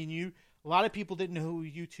said, a lot of people didn't know who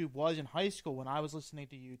YouTube was in high school when I was listening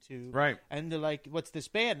to YouTube. Right. And they're like, what's this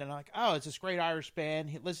band? And I'm like, oh, it's this great Irish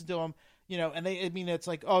band. Listen to them, you know, and it's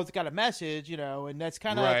like, oh, it's got a message, you know, and that's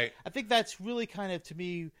kind of, I think that's really kind of, to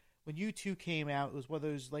me, when U2 came out, it was one of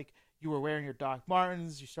those, like, you were wearing your Doc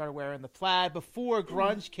Martens, you started wearing the plaid before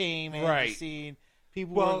grunge came in the scene.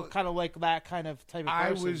 People Well, were kind of like that kind of type of I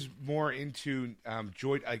person. was more into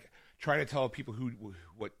Joy, like trying to tell people who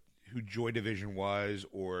Joy Division was,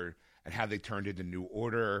 and how they turned into New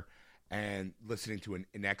Order, and listening to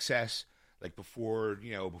In Excess, like before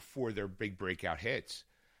their big breakout hits,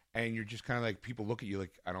 and you're just kind of like, people look at you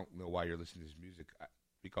like, I don't know why you're listening to this music.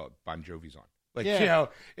 We call it Bon Jovi's on. Like, Yeah.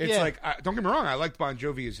 it's Yeah. like, don't get me wrong, I liked Bon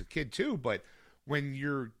Jovi as a kid too, but when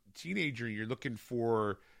you're a teenager, you're looking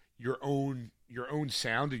for your own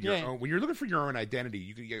sound and your Yeah. own. When you're looking for your own identity,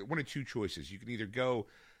 you can get one of two choices. You can either go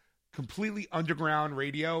completely underground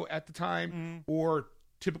radio at the time, or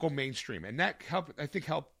typical mainstream, and that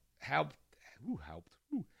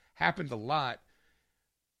happened a lot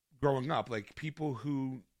growing up. Like, people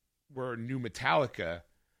who were new Metallica,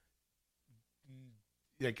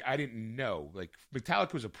 like, I didn't know. Like,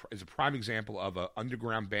 Metallica is a prime example of an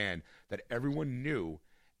underground band that everyone knew,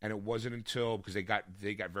 and it wasn't until, because they got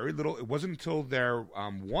very little. It wasn't until their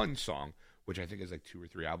one song, which I think is like 2 or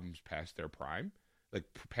 3 albums past their prime, like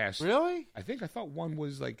past. Really? I thought one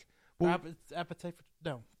was like. Appetite for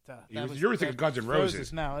no. You were thinking Guns N'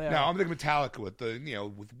 Roses. now. Yeah. No, I'm thinking Metallica with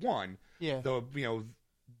with one. Yeah.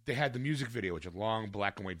 They had the music video, which is a long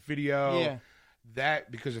black and white video. Yeah. That,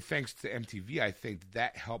 because of thanks to MTV, I think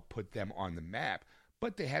that helped put them on the map.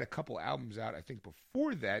 But they had a couple albums out, I think,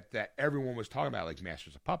 before that everyone was talking about, like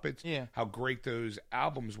Masters of Puppets. Yeah. How great those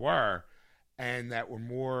albums were, and that were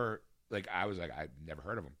more like, I was like, I've never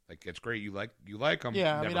heard of them. Like, it's great. You like them.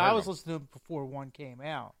 Yeah. I Never mean, heard I of was them. listening to them before one came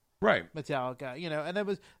out. Right. Metallica, and that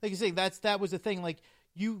was, like you say, that was the thing. Like,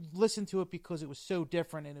 you listened to it because it was so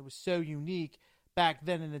different and it was so unique back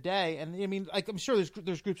then in the day. And I mean, like, I'm sure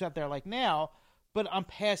there's groups out there like now, but I'm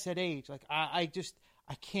past that age. Like, I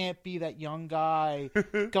can't be that young guy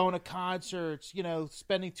going to concerts,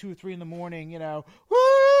 spending 2 or 3 in the morning,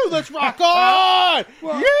 woo, let's rock on,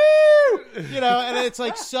 woo, and it's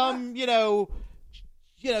like some,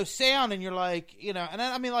 sound, and you're like, and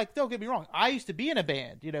I mean, like, don't get me wrong, I used to be in a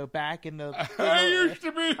band, back in the. I used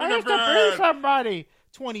to be somebody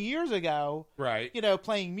 20 years ago, right?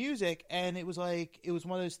 Playing music, and it was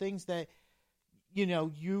one of those things that,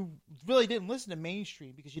 you really didn't listen to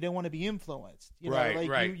mainstream because you didn't want to be influenced.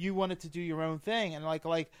 Right. You wanted to do your own thing, and like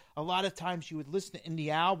a lot of times you would listen to indie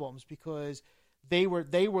albums because they were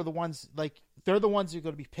the ones, like, they're the ones that are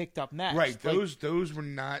going to be picked up next. Right. Like, Those were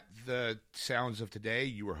not the sounds of today.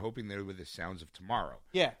 You were hoping they were the sounds of tomorrow.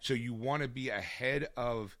 Yeah. So you want to be ahead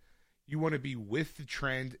of. You want to be with the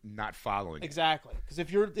trend, not following it. Exactly. Because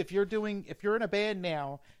if you're in a band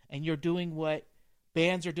now and you're doing what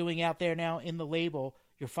bands are doing out there now in the label,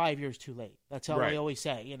 you're 5 years too late. That's how I always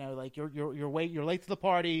say. Like, you're late to the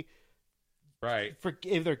party. Right. For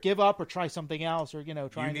either give up or try something else, or try a new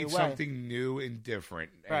way. You need something new and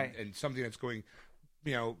different, and, right? And something that's going,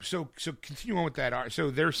 So continue on with that.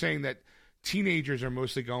 So they're saying that teenagers are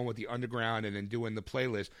mostly going with the underground and then doing the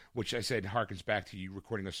playlist, which I said harkens back to you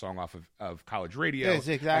recording a song off of college radio, yes,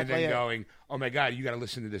 exactly, and then going, oh my God, you got to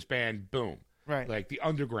listen to this band, boom, right? Like the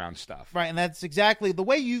underground stuff, right? And that's exactly the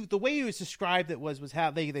way you described it was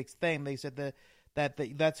how they said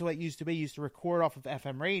that's what it used to be. You used to record off of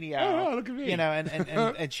FM radio, look at me,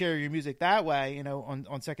 and share your music that way,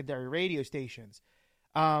 on secondary radio stations.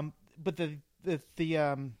 But the let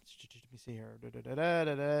me see here.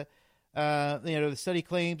 The study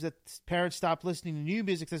claims that parents stopped listening to new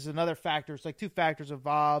music. This is another factor. It's like 2 factors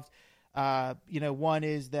involved. One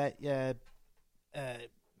is that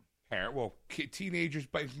teenagers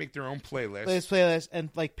make their own playlist, and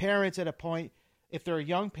like parents at a point, if they're a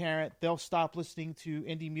young parent, they'll stop listening to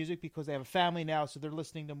indie music because they have a family now, so they're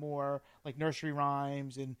listening to more like nursery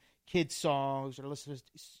rhymes and kids songs, or listening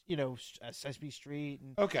to Sesame Street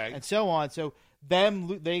and so on. So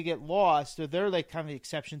they get lost. So they're like kind of the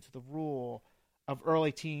exception to the rule of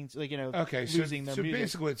early teens, like losing their music. So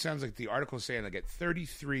basically, it sounds like the article is saying, like, at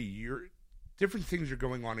 33, different things are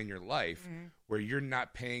going on in your life where you're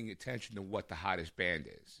not paying attention to what the hottest band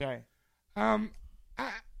is. Right.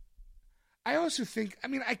 I also think, I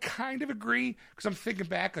mean, I kind of agree, because I'm thinking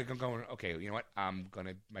back, like, I'm going, okay, you know what?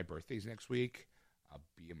 My birthday's next week. I'll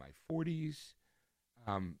be in my 40s,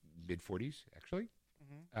 mid-40s, actually.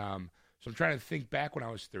 Mm-hmm. So I'm trying to think back when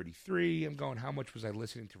I was 33. I'm going, how much was I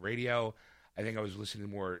listening to radio? I think I was listening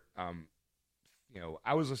to more,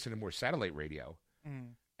 I was listening to more satellite radio.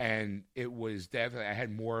 Mm. And it was definitely, I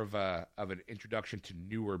had more of an introduction to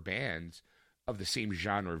newer bands of the same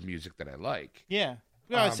genre of music that I like. Yeah.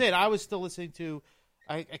 I said I was still listening to,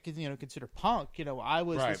 I could consider punk. I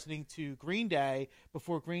was listening to Green Day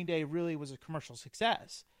before Green Day really was a commercial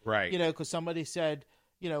success. Right. Because somebody said,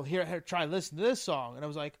 here, try listen to this song, and I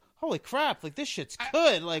was like, holy crap, like this shit's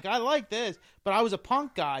good. Like I like this, but I was a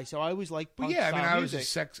punk guy, so I always liked punk. Well, yeah, I mean, I was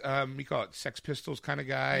music. a we call it Sex Pistols kind of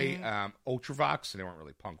guy. Ultravox, they weren't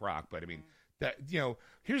really punk rock, but I mean, that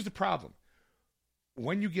here's the problem: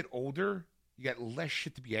 when you get older, you got less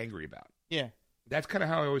shit to be angry about. Yeah, That's kind of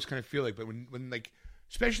how I always kind of feel like. But when like,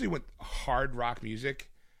 especially with hard rock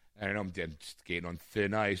music, and I know I'm skating on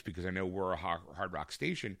thin ice because I know we're a hard rock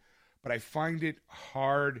station, but I find it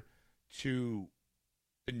hard to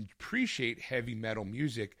appreciate heavy metal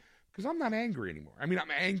music because I'm not angry anymore. I mean,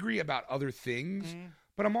 I'm angry about other things,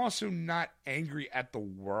 but I'm also not angry at the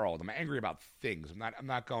world. I'm angry about things. I'm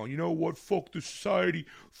not going, you know what, fuck the society,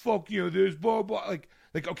 fuck this, blah blah.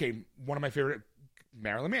 Like okay, one of my favorite,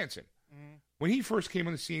 Marilyn Manson. When he first came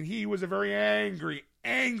on the scene, he was a very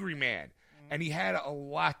angry man, and he had a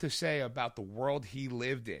lot to say about the world he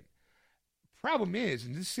lived in. Problem is,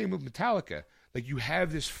 and this is the same with Metallica, like you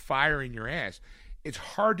have this fire in your ass. It's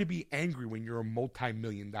hard to be angry when you're a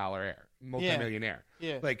multi-millionaire.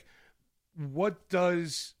 Yeah. Like, what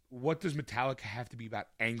does Metallica have to be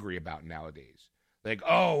angry about nowadays? Like,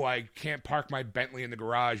 oh, I can't park my Bentley in the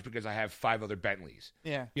garage because I have 5 other Bentleys.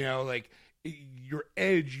 yeah, Like your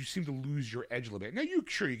edge, you seem to lose your edge a little bit. Now, you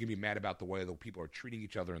can be mad about the way that people are treating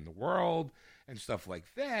each other in the world and stuff like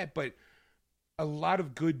that, but a lot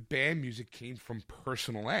of good band music came from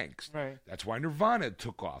personal angst. right. That's why Nirvana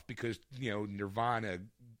took off because Nirvana,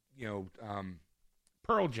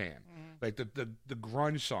 Pearl Jam, like the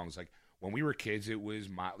grunge songs. Like when we were kids, it was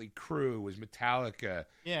Motley Crue, it was Metallica.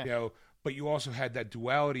 Yeah. But you also had that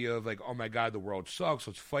duality of like, oh my God, the world sucks,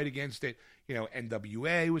 let's fight against it.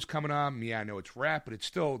 NWA was coming on. Yeah, I know it's rap, but it's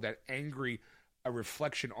still that angry, a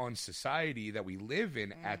reflection on society that we live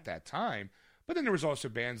in at that time. But then there was also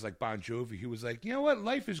bands like Bon Jovi who was like, you know what,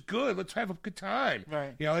 life is good. Let's have a good time.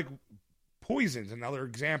 Right. Like Poison's another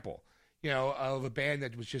example, of a band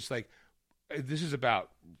that was just like, this is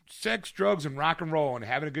about sex, drugs, and rock and roll and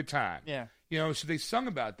having a good time. Yeah. So they sung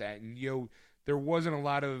about that. And, there wasn't a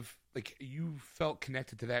lot of, like, you felt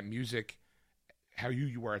connected to that music how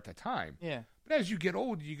you were at that time. Yeah. But as you get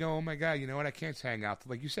old, you go, oh my God, you know what? I can't hang out.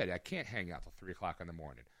 Like you said, I can't hang out till 3 o'clock in the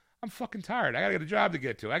morning. I'm fucking tired. I got to get a job to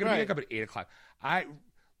get to. I got to wake up at 8 o'clock.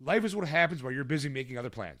 Life is what happens while you're busy making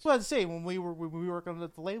other plans. Well, I'd say when we worked on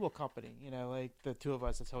the label company, like the two of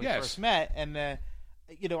us, that's how we first met. And,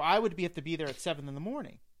 I would have to be there at 7 in the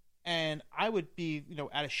morning. And I would be,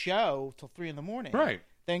 at a show till 3 in the morning. Right.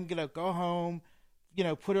 Then, go home,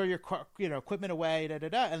 put all your, equipment away,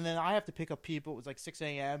 and then I have to pick up people. It was like 6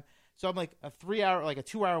 a.m. So I'm like a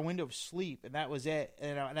 2-hour window of sleep, and that was it.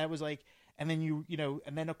 And that was like, and then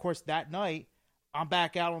and then of course that night I'm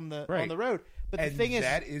back out on the road. But the thing is,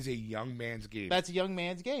 that is a young man's game. That's a young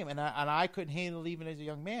man's game, and I couldn't handle it even as a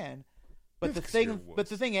young man. But the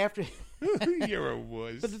thing after you're a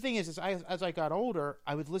wuss. But the thing is as I got older,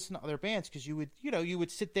 I would listen to other bands because you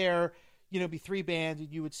would sit there. Be 3 bands, and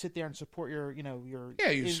you would sit there and support your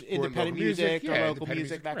independent music or local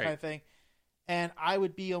music, that kind of thing. And I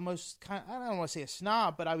would be almost I don't want to say a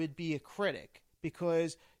snob, but I would be a critic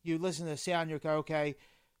because you listen to the sound, you go, okay,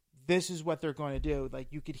 this is what they're going to do. Like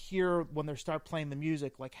you could hear when they start playing the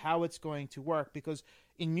music, like how it's going to work. Because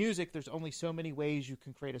in music, there's only so many ways you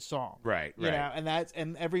can create a song, right?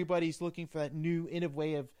 And everybody's looking for that new, innovative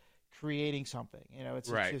way of creating something. It's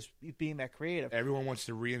just being that creative. Everyone wants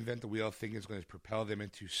to reinvent the wheel, thinking it's going to propel them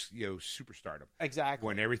into superstardom. Exactly.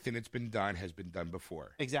 When everything that's been done has been done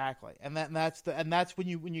before. Exactly. And that's when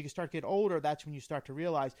you start to get older, that's when you start to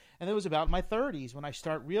realize. And it was about my 30s when I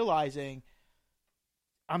start realizing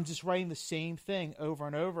I'm just writing the same thing over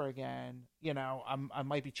and over again. I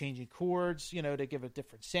might be changing chords, to give a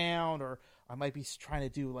different sound, or I might be trying to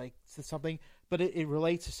do like something, but it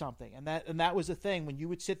relates to something. And that was the thing when you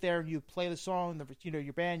would sit there and you play the song,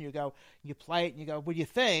 your band, you play it and you go, what do you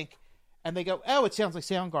think? And they go, oh, it sounds like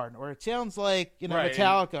Soundgarden, or it sounds like,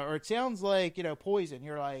 Metallica, or it sounds like, Poison.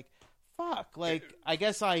 You're like, fuck, like, I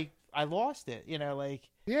guess I lost it, like.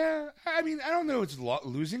 Yeah, I mean, I don't know it's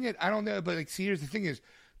losing it. I don't know, but like, see, here's the thing is,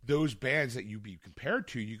 those bands that you be compared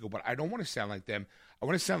to, you go, but I don't want to sound like them. I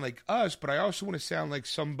want to sound like us, but I also want to sound like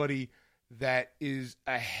somebody that is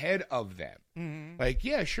ahead of them. Mm-hmm. Like,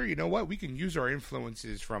 yeah, sure, you know what? We can use our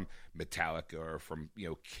influences from Metallica or from,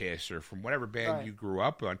 Kiss or from whatever band you grew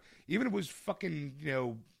up on. Even if it was fucking,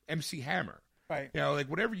 MC Hammer. Right. Like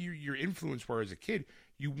whatever your influence were as a kid,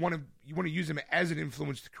 you want to use them as an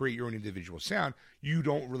influence to create your own individual sound. You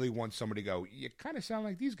don't really want somebody to go, you kind of sound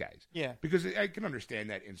like these guys. Yeah. Because I can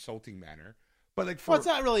understand that insulting manner. But like well, it's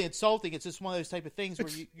not really insulting. It's just one of those type of things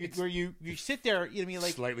where you sit there,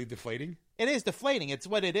 like slightly deflating. It is deflating. It's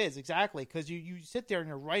what it is exactly, because you sit there and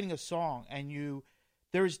you're writing a song and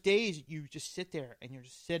there's days you just sit there and you're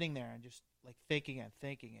just sitting there and just like thinking and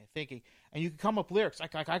thinking and thinking, and you can come up lyrics.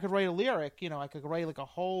 Like I could write a lyric, I could write like a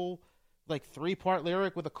whole like 3-part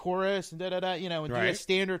lyric with a chorus and da da da, and do a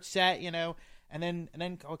standard set, and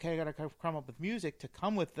then okay, I gotta come up with music to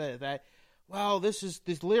come with that. Well,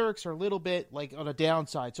 these lyrics are a little bit like on a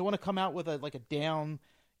downside, so I want to come out with a down,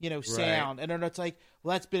 sound, and then it's like,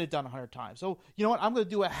 well, that's been done 100 times. So you know what? I'm going to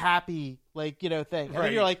do a happy thing, and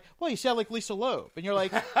then you're like, well, you sound like Lisa Loeb, and you're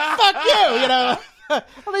like, fuck you, I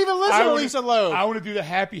don't even listen to Lisa Loeb. I want to do the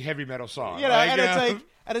happy heavy metal song,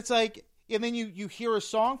 and it's like, and then you hear a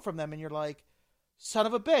song from them, and you're like, son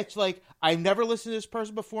of a bitch, like I never listened to this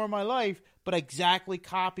person before in my life, but I exactly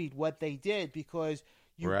copied what they did because.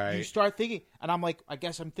 You start thinking, and I'm like, I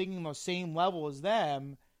guess I'm thinking on the same level as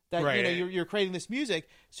them. That you're creating this music,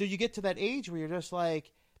 so you get to that age where you're just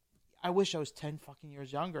like, I wish I was 10 fucking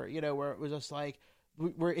years younger. Where it was just like,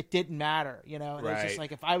 where it didn't matter. And it's just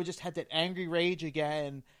like if I would just had that angry rage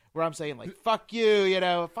again, where I'm saying like, fuck you,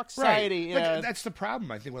 fuck society. Like, that's the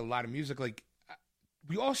problem I think with a lot of music. Like,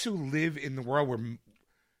 we also live in the world where.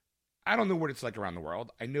 I don't know what it's like around the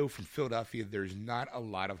world. I know from Philadelphia, there's not a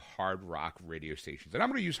lot of hard rock radio stations. And I'm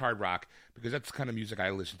going to use hard rock because that's the kind of music I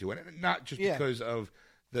listen to. And not just because of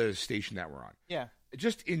the station that we're on. Yeah.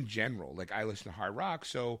 Just in general. Like, I listen to hard rock,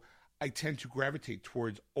 so I tend to gravitate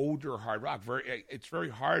towards older hard rock. It's very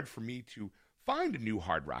hard for me to find a new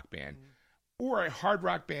hard rock band or a hard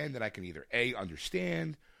rock band that I can either A,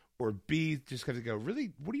 understand, or B, just kind of go,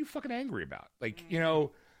 really, what are you fucking angry about? Like,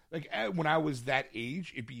 like when I was that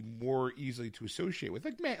age, it'd be more easily to associate with.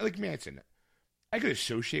 Like Manson. I could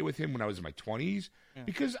associate with him when I was in my 20s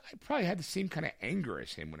because I probably had the same kind of anger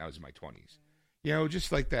as him when I was in my 20s.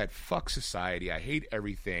 Just like that fuck society. I hate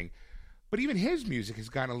everything. But even his music has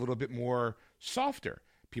gotten a little bit more softer.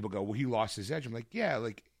 People go, well, he lost his edge. I'm like, yeah,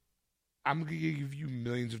 like I'm going to give you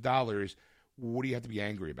millions of dollars. What do you have to be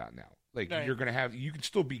angry about now? Like you're going to you can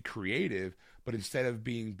still be creative, but instead of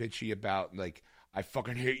being bitchy about like, I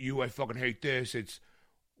fucking hate you, I fucking hate this, it's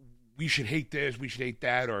we should hate this, we should hate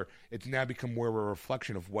that, or it's now become more of a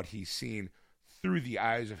reflection of what he's seen through the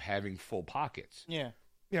eyes of having full pockets. Yeah.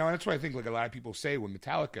 And that's why I think like a lot of people say when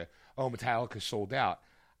Metallica sold out.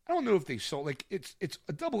 I don't know if they sold, like it's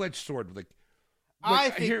a double-edged sword. Like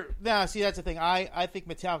that's the thing. I think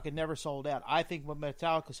Metallica never sold out. I think when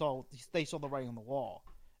Metallica sold, they sold the writing on the wall,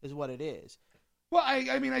 is what it is. Well,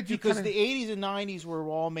 I mean, I do because the 80s and 90s were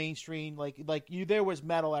all mainstream. There was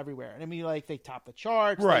metal everywhere. And I mean, like they topped the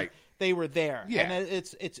charts. Right. They were there. Yeah.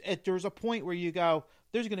 And there's a point where you go,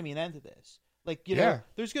 there's going to be an end to this. Like,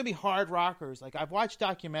 there's going to be hard rockers. Like I've watched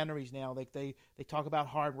documentaries now. Like they talk about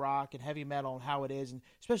hard rock and heavy metal and how it is, and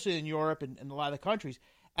especially in Europe and a lot of the countries.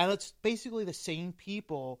 And it's basically the same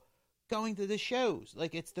people going to the shows.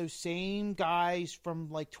 Like it's those same guys from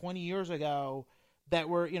like 20 years ago that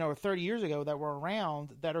were, or 30 years ago that were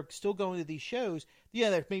around that are still going to these shows.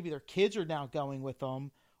 Yeah, maybe their kids are now going with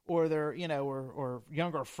them, or their, or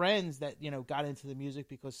younger friends that, got into the music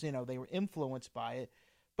because, they were influenced by it.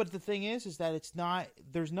 But the thing is that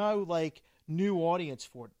there's no like new audience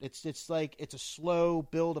for it. It's like, it's a slow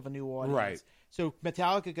build of a new audience. Right. So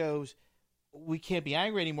Metallica goes, we can't be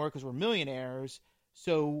angry anymore because we're millionaires.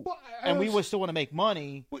 So, we would still want to make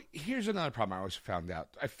money. Well, here's another problem I always found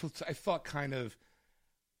out. I thought kind of,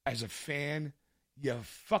 as a fan, you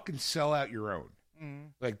fucking sell out your own. Mm.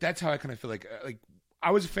 Like that's how I kind of feel. Like I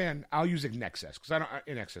was a fan. I'll use INXS because I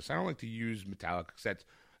don't like to use Metallica because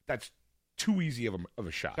that's too easy of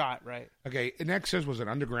a shot. Right. Okay, INXS was an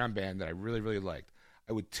underground band that I really really liked.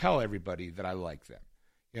 I would tell everybody that I liked them,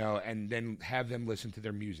 and then have them listen to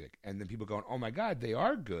their music, and then people going, "Oh my God, they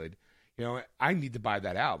are good." I need to buy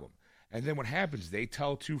that album. And then what happens? They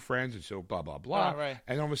tell two friends, and so blah, blah, blah. Oh, right.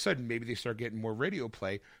 And all of a sudden, maybe they start getting more radio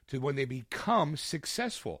play to when they become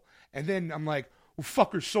successful. And then I'm like, well,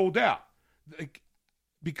 fuckers sold out. Like,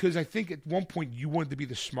 because I think at one point you wanted to be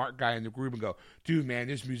the smart guy in the group and go, dude, man,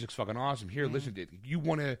 this music's fucking awesome. Here, listen to it. You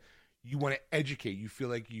want to educate. You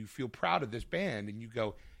feel proud of this band. And you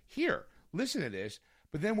go, here, listen to this.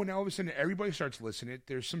 But then when all of a sudden everybody starts listening,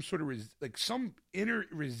 there's some sort of some inner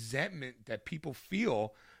resentment that people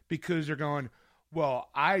feel because they're going, well,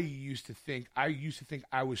 I used to think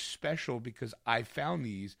I was special because I found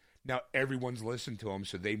these. Now everyone's listened to them,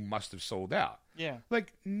 so they must have sold out. Yeah.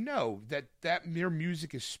 Like, no, that their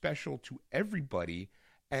music is special to everybody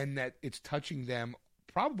and that it's touching them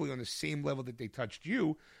probably on the same level that they touched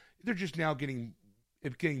you. They're just now getting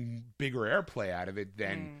bigger airplay out of it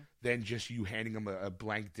than just you handing them a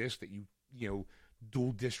blank disc that you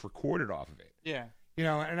dual disc recorded off of it. Yeah.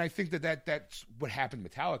 And I think that's what happened to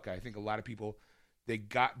Metallica. I think a lot of people they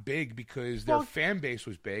got big because their fan base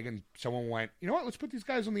was big, and someone went, you know what, let's put these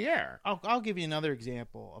guys on the air. I'll give you another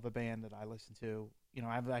example of a band that I listen to. You know,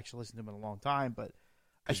 I haven't actually listened to them in a long time, but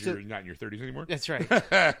because you're not in your 30s anymore. That's right.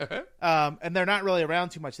 And they're not really around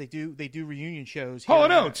too much. They do reunion shows. Hall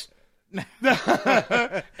 & Oates.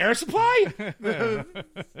 Air Supply.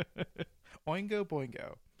 Oingo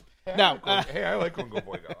Boingo. Hey, No, hey, I like Oingo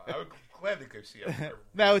Boingo. I would gladly go see it.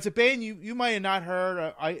 No, it's a band you might have not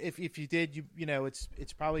heard. If you did, you know it's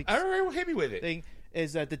probably. All right, well, hit me with it. Thing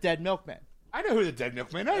is the Dead Milkmen. I know who the Dead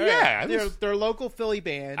Milkmen are. Yeah, they're a local Philly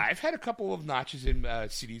band. I've had a couple of notches in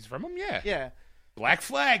CDs from them. Yeah, yeah. Black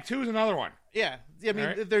Flag too is another one. Yeah, I mean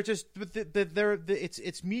Right. they're just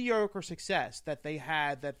it's mediocre success that they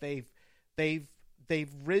had, that they've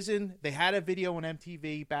risen. They had a video on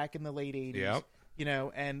MTV back in the late 80s. Yep. You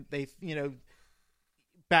know, and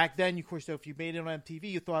back then, of course, so if you made it on MTV,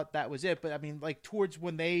 you thought that was it. But I mean, like towards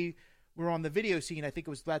when they were on the video scene, I think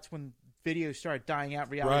that's when videos started dying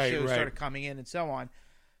out, reality shows started coming in, and so on.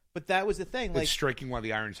 But that was the thing. Like It's striking while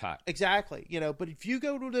the iron's hot. exactly, but if you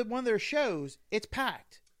go to one of their shows, it's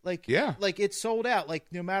packed. Like Yeah. like it's sold out. Like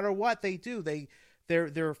no matter what they do,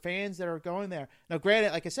 there are fans that are going there. Now,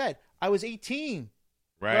 granted, like I said, I was 18.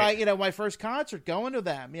 Right. When my first concert, going to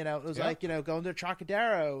them, it was Yeah. like, going to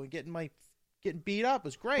Trocadero and getting beat up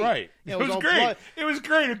was great. Right. You It know, was all great. blood. It was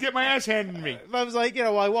great to get my ass handed to me. I was like,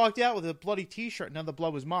 I walked out with a bloody T-shirt, and now the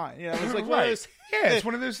blood was mine. It was like one of Right. those. Yeah, it's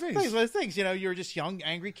one of those things. One of those things. You were just young,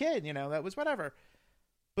 angry kid. That was whatever.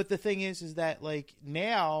 But the thing is that like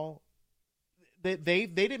now, they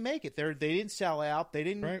didn't make it. They didn't sell out. They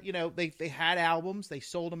didn't. Right. They had albums. They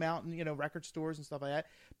sold them out in record stores and stuff like that.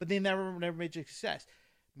 But they never made a success.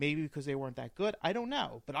 Maybe because they weren't that good. I don't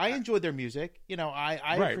know. But I enjoyed their music. I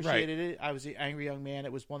Right, appreciated it. I was an angry young man.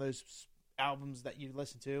 It was one of those albums that you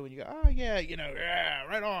listen to and you go, oh yeah, yeah,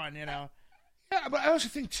 right on. Yeah, but I also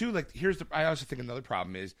think too, like I also think another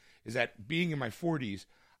problem is that being in my 40s,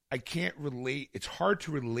 I can't relate. It's hard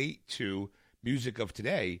to relate to music of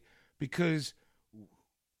today because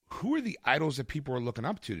who are the idols that people are looking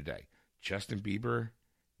up to today? Justin Bieber,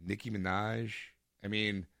 Nicki Minaj. I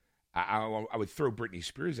mean, I would throw Britney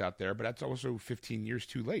Spears out there, but that's also 15 years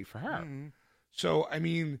too late for her. Mm-hmm. So, I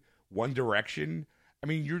mean, One Direction. I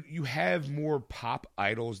mean, you have more pop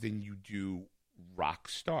idols than you do rock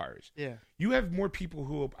stars. Yeah. You have more people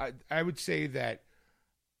who I would say that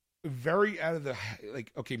very out of the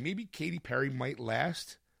okay, maybe Katy Perry might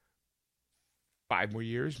last 5 more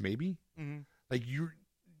years, maybe. Mm-hmm. Like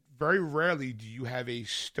very rarely do you have a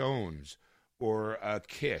Stones or a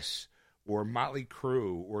Kiss or Motley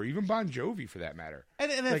Crue or even Bon Jovi for that matter.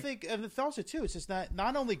 And I think, and it's also too, it's just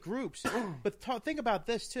not only groups, but think about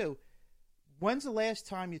this too. When's the last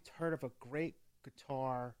time you heard of a great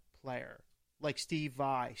guitar player like Stevie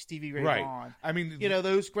Ray Right. Vaughan? I mean,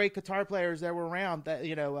 those great guitar players that were around. That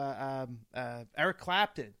Eric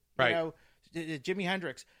Clapton, Right. Jimi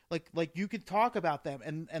Hendrix. Like you could talk about them,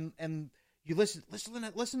 and you listen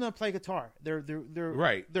to them play guitar. They're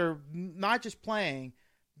Right. They're not just playing.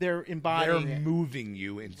 They're embodying. They're it. moving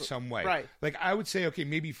you in some way. Right. Like I would say, okay,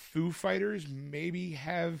 maybe Foo Fighters maybe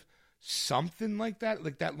have something like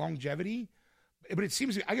that longevity. But it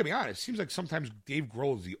seems, I gotta be honest, it seems like sometimes Dave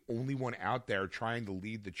Grohl is the only one out there trying to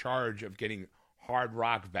lead the charge of getting hard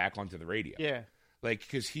rock back onto the radio. Yeah. Like,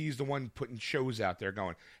 because he's the one putting shows out there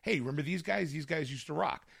going, hey, remember these guys? These guys used to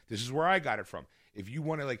rock. This is where I got it from. If you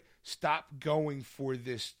want to, stop going for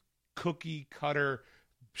this cookie cutter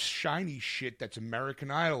shiny shit that's American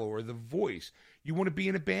Idol or The Voice, you want to be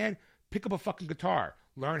in a band, pick up a fucking guitar.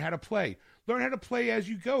 Learn how to play. Learn how to play as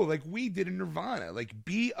you go, like we did in Nirvana.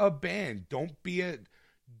 Be a band. Don't be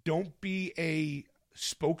a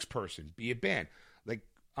spokesperson. Be a band.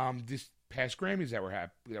 This past Grammys that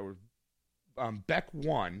were Beck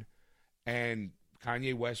won, and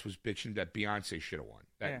Kanye West was bitching that Beyonce should have won.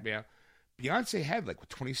 Beyonce had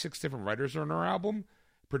 26 different writers on her album,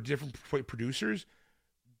 different producers.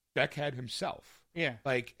 Beck had himself. Yeah.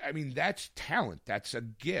 I mean, that's talent. That's a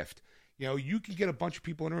gift. You can get a bunch of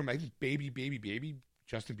people in a room. I think Baby, Baby, Baby,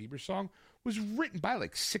 Justin Bieber's song, was written by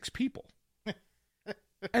 6 people.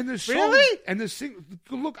 And the song, really? And the sing.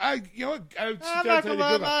 Look, I'm not gonna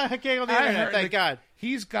lie. I can't go on the internet. Thank God.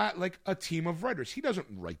 He's got a team of writers. He doesn't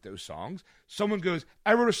write those songs. Someone goes,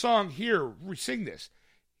 "I wrote a song here. Sing this."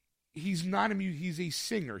 He's not he's a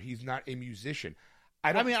singer. He's not a musician.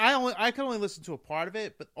 I can only listen to a part of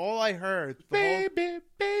it, but all I heard, baby,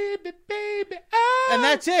 and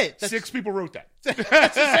that's it. 6 people wrote that.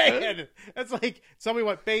 That's insane. That's like somebody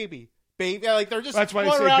went baby. They're just that's why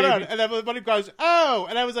floating I say around, baby. and then everybody goes, oh,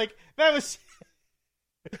 and I was like, that was.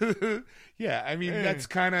 Yeah, I mean that's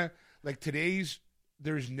kind of today's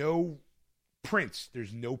there's no Prince.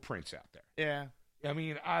 There's no Prince out there. Yeah. I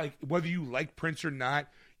mean, whether you like Prince or not,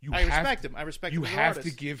 I respect him. I respect him you as an have artist.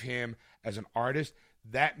 to give him as an artist.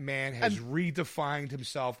 That man has redefined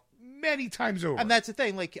himself many times over. And that's the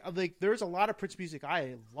thing. Like there's a lot of Prince music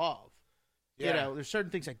I love. Yeah. You know, there's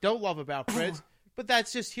certain things I don't love about Prince, but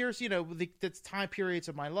that's just that's time periods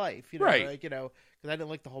of my life. You know, Right. like, because I didn't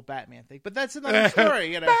like the whole Batman thing. But that's another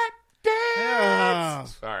story. You know. Batman!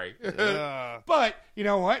 Sorry. But you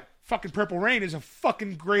know what? Fucking Purple Rain is a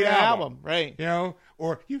fucking great album. Right. You know?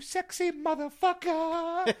 Or You Sexy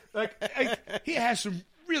Motherfucker. He has some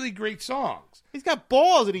really great songs. He's got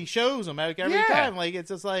balls and he shows them every Yeah. time. Like, it's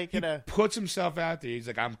just like, He puts himself out there. He's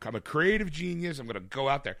like, I'm a creative genius. I'm going to go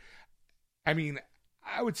out there. I mean,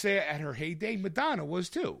 I would say at her heyday, Madonna was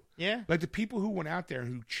too. Yeah. Like the people who went out there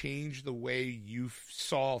who changed the way you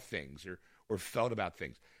saw things or felt about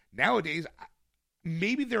things. Nowadays,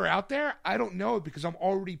 maybe they're out there. I don't know, because I'm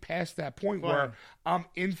already past that point where I'm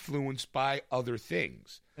influenced by other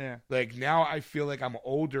things. Yeah. Like now I feel like I'm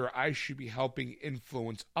older. I should be helping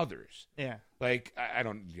influence others. Yeah. Like I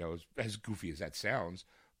don't, as goofy as that sounds,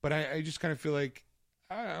 but I just kind of feel like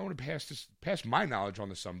I want to pass my knowledge on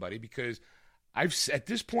to somebody, because I've at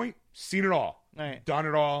this point seen it all, Right. done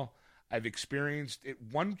it all. I've experienced it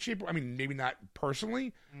one shape. I mean, maybe not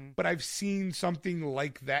personally, but I've seen something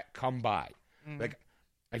like that come by. Like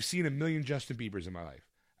I've seen a million Justin Biebers in my life.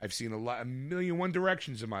 I've seen a million One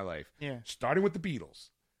Directions in my life. Yeah. Starting with the Beatles.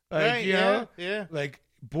 Like, Right, you know, yeah. like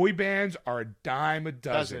boy bands are a dime a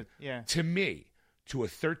dozen. Yeah. To me, to a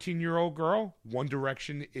 13-year-old girl, One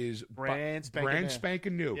Direction is Brand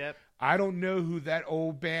spanking new. new. Yep. I don't know who that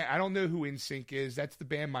old band. I don't know who NSYNC is. That's the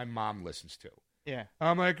band my mom listens to. Yeah.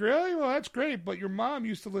 I'm like, really? Well, that's great. But your mom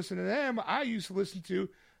used to listen to them. I used to listen to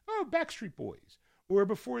Backstreet Boys. Or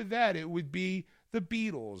before that, it would be the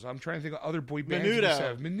Beatles. I'm trying to think of other boy bands.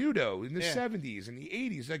 Menudo in the 70s and the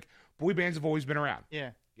 80s. Like, boy bands have always been around.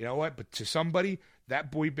 Yeah. You know what? But to somebody, that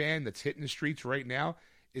boy band that's hitting the streets right now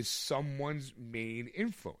is someone's main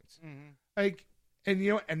influence. Mm-hmm. Like, and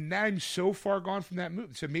now I'm so far gone from that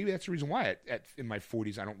movement. So maybe that's the reason why in my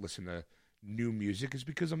 40s I don't listen to new music, is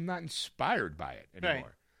because I'm not inspired by it anymore.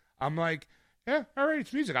 Right. I'm like, yeah, all right,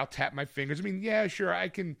 it's music. I'll tap my fingers. I mean, yeah, sure, I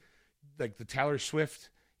can, like the Taylor Swift,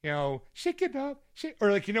 shake it up,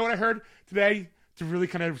 or like, you know what I heard today to really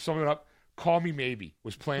kind of sum it up? Call Me Maybe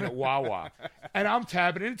was playing at Wawa, and I'm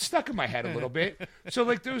tabbing, and it's stuck in my head a little bit. So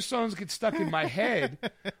like those songs get stuck in my head,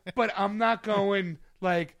 but I'm not going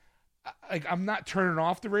like I'm not turning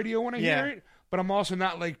off the radio when I hear it. But I'm also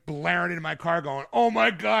not like blaring in my car going, "Oh my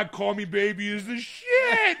God, Call Me Baby is the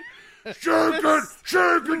shit! Shake it,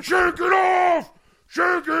 shake it, shake it off,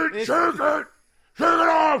 shake it, shake it, shake it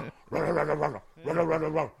off."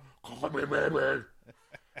 Call me baby.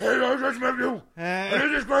 Hey, I just met you.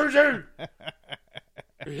 This is crazy.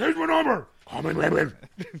 Here's my number. Call me baby.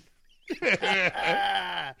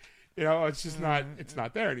 It's just not. It's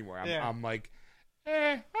not there anymore. I'm like,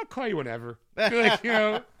 I'll call you whenever. Like,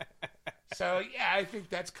 So yeah, I think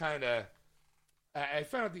that's kind of. I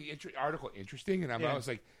found the article interesting, and I was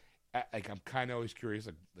like, I'm kind of always curious,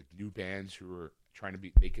 like new bands who are trying to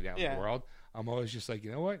make it out in the world. I'm always just like,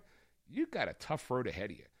 you know what, you got a tough road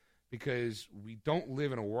ahead of you, because we don't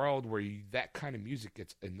live in a world where that kind of music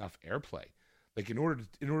gets enough airplay. Like in order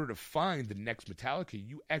to find the next Metallica,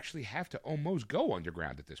 you actually have to almost go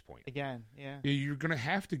underground at this point. Again, yeah. You're gonna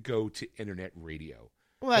have to go to internet radio.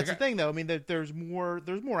 Well, that's the thing, though. I mean, there's more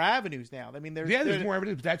avenues now. I mean, there's more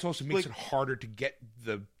evidence, but that also makes it harder to get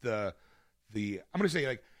the. I'm going to say,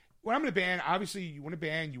 like, when I'm in a band, obviously you want a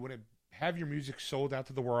band, you want to have your music sold out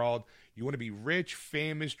to the world, you want to be rich,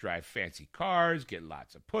 famous, drive fancy cars, get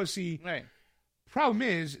lots of pussy. Right. Problem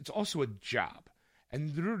is, it's also a job,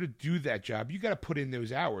 and in order to do that job, you got to put in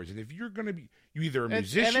those hours. And if you're going to be, you either a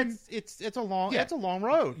musician, and it's a long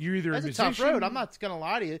road. You're either that's a musician, tough road. I'm not gonna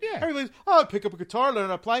lie to you. Yeah. Everybody's pick up a guitar, learn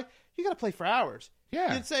how to play. You got to play for hours.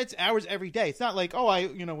 Yeah. It's hours every day. It's not like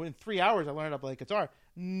in 3 hours I learned how to play guitar.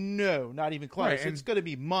 No, not even close. Right, it's going to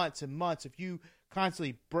be months and months of you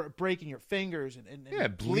constantly breaking your fingers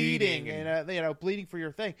and bleeding and bleeding for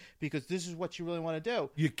your thing, because this is what you really want to do.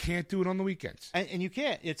 You can't do it on the weekends, and you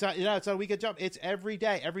can't. It's not it's not a weekend job. It's every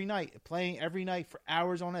day, every night, playing every night for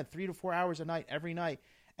hours on end, 3 to 4 hours a night every night,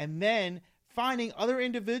 and then finding other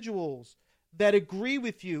individuals that agree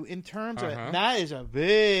with you in terms of it. That is a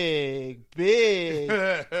big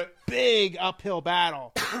big uphill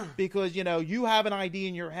battle because you have an idea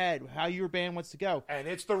in your head how your band wants to go, and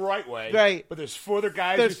it's the right way, right? But there's 4 other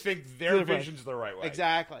guys who think their vision's the right way,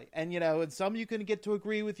 exactly. And and some you can get to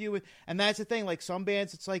agree with you, and that's the thing. Like some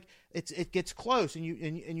bands, it's like it gets close, and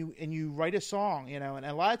you write a song, and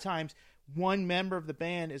a lot of times one member of the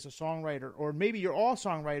band is a songwriter, or maybe you're all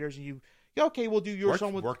songwriters, and okay, we'll do your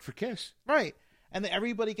song. Worked for Kiss, right? And then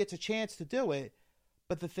everybody gets a chance to do it.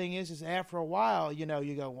 But the thing is after a while, you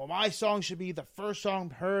go, well, my song should be the first song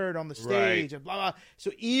heard on the stage, and blah, blah.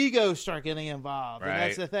 So egos start getting involved, and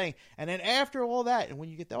that's the thing. And then after all that, and when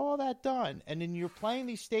you get all that done, and then you're playing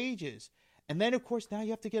these stages, and then, of course, now you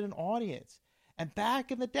have to get an audience. And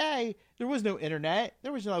back in the day, there was no internet.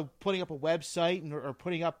 There was no putting up a website or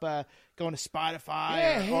putting up, going to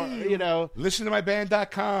Spotify or listen to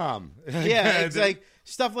myband.com. Yeah, it's like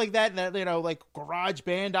stuff like that. Like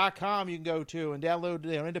GarageBand.com you can go to and download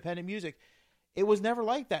independent music. It was never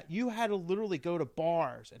like that. You had to literally go to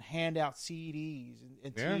bars and hand out CDs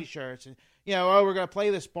and T-shirts and we're gonna play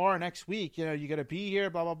this bar next week. You're gonna be here,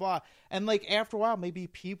 blah blah blah. And like after a while, maybe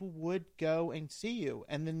people would go and see you,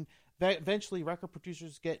 and then eventually record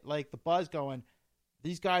producers get like the buzz going.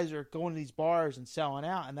 These guys are going to these bars and selling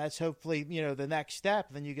out, and that's hopefully the next step.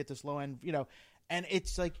 Then you get this low end, and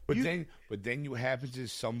it's like. But then what happens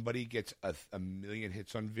is somebody gets a million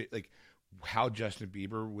hits on like how Justin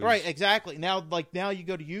Bieber was. Right, exactly. Now you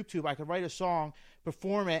go to YouTube. I could write a song,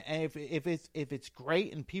 perform it, and if it's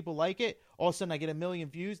great and people like it, all of a sudden I get a million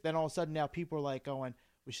views. Then all of a sudden now people are like going,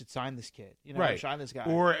 we should sign this kid, sign this guy.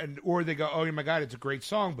 Or they go, oh my God, it's a great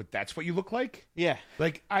song, but that's what you look like? Yeah.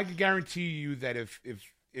 Like, I can guarantee you that if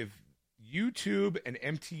YouTube and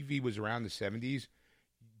MTV was around the 70s,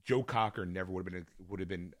 Joe Cocker never would have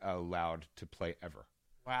been allowed to play ever.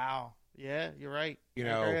 Wow. Yeah, you're right.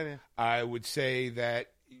 I would say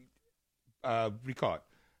that, recall it,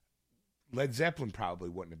 Led Zeppelin probably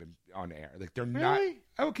wouldn't have been on air. Like, they're not.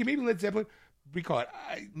 Okay, maybe Led Zeppelin. Recall it.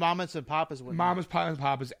 Mamas and Papas wouldn't. Mamas,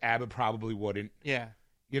 Papas, ABBA probably wouldn't. Yeah.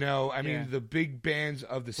 I mean, the big bands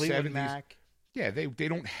of the Fleetwood 70s. Mac. Yeah, they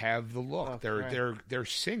don't have the look. They're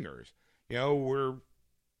singers. Where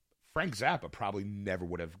Frank Zappa probably never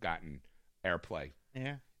would have gotten airplay.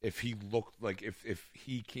 Yeah. If he looked like if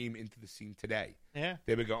he came into the scene today. Yeah.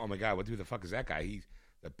 They would go, oh my God, who the fuck is that guy? He's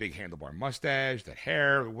the big handlebar mustache, the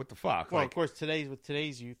hair, what the fuck? Well, of course, with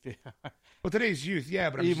today's youth. Well, today's youth,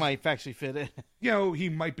 yeah, but he might actually fit in. He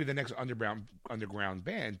might be the next underground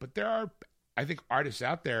band, but there are, I think, artists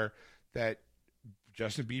out there that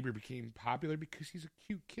Justin Bieber became popular because he's a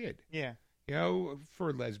cute kid. Yeah.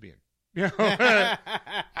 For a lesbian.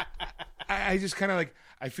 I just kind of like,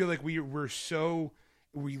 I feel like we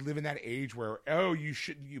live in that age where,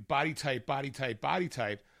 you body type.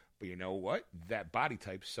 But you know what? That body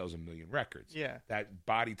type sells 1 million records. Yeah. That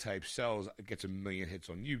body type gets 1 million hits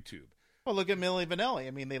on YouTube. Well, look at Milli Vanilli.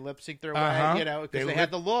 I mean, they lip sync their way, because they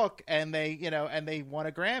had the look, and they, and they won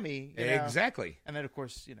a Grammy. Exactly. And then, of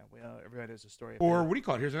course, everybody has a story. Or what do you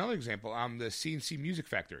call it? Here's another example. The CNC Music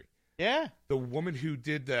Factory. Yeah. The woman who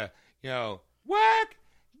did the, work,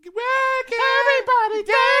 everybody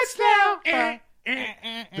dance now.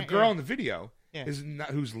 The girl in the video is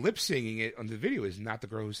not, who's lip singing it on the video is not the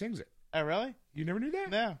girl who sings it. Oh, really? You never knew that?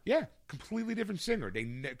 No. Yeah, completely different singer.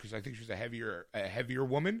 Because I think she's a heavier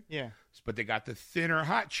woman. Yeah. But they got the thinner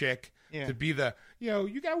hot chick to be the,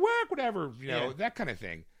 you got work, whatever, that kind of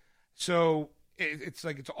thing. So it's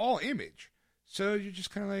like it's all image. So you're just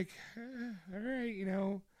kind of like, all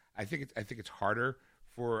right, I think it's harder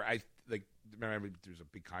for remember there was a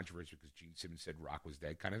big controversy because Gene Simmons said rock was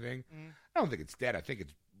dead, kind of thing. I don't think it's dead. I think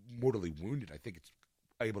it's mortally wounded. I think it's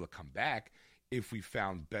able to come back if we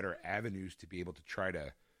found better avenues to be able to try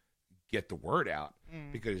to get the word out,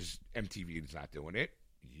 because MTV is not doing it.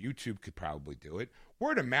 YouTube could probably do it.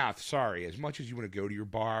 Word of mouth, sorry, as much as you want to go to your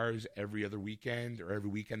bars every other weekend or every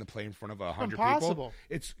weekend to play in front of 100 people,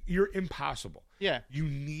 you're impossible. Yeah. You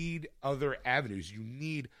need other avenues. You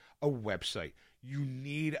need a website. You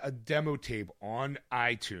need a demo tape on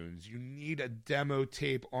iTunes. You need a demo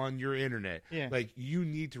tape on your internet. Yeah. Like, you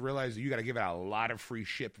need to realize that you got to give out a lot of free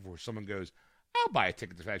shit before someone goes, I'll buy a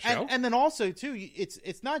ticket to that show. And then also too,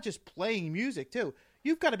 it's not just playing music too.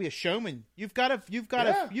 You've got to be a showman. You've got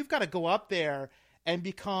to go up there and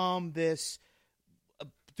become this.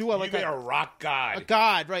 A rock god. A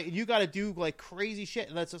god, right? And you got to do like crazy shit.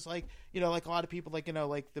 And that's just like, like a lot of people, like,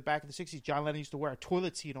 like the back in the 60s, John Lennon used to wear a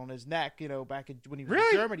toilet seat on his neck, back when he was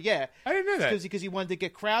in Germany. Yeah. I didn't know that. Because he wanted to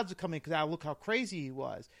get crowds to come in because look how crazy he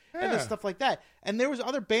was. Yeah. And then stuff like that. And there was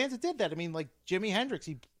other bands that did that. I mean, like Jimi Hendrix,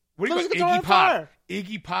 what do you call Iggy Pop?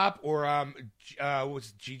 Iggy Pop or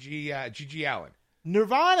what's Gigi Allen?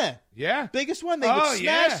 Nirvana. Yeah. Biggest one. They Oh, would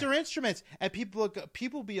smash yeah. their instruments, and people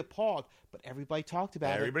would be appalled. But everybody talked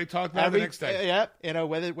about it. Everybody talked about it the next day. Yep. You know,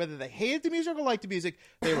 whether they hated the music or liked the music,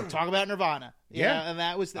 they would talk about Nirvana. Yeah. And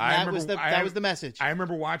that was I that was remember- the message. I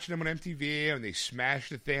remember watching them on MTV, and they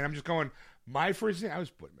smashed the thing. And I'm just going, my first thing, I was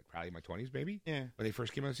probably in my 20s, maybe. Yeah. When they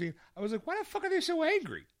first came on the scene, I was like, why the fuck are they so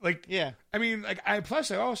angry? Like, Yeah. I mean, like, I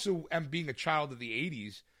also am being a child of the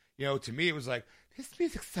 80s. You know, to me, it was like, this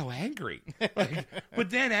music's so angry. Like, but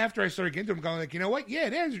then after I started getting into it, I'm going like, you know what? Yeah,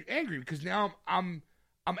 it is angry because now I'm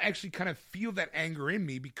actually kind of feel that anger in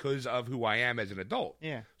me because of who I am as an adult.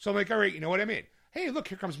 Yeah. So I'm like, all right, you know what I mean? Hey, look,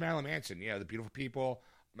 here comes Marilyn Manson. Yeah, the beautiful people.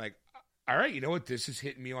 I'm like, all right, you know what? This is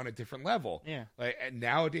hitting me on a different level. Yeah. Like, and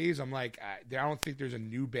nowadays, I'm like, I don't think there's a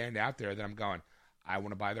new band out there that I'm going, I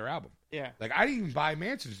want to buy their album. Yeah. Like, I didn't even buy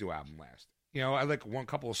Manson's new album last. You know, I like one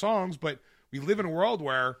couple of songs, but we live in a world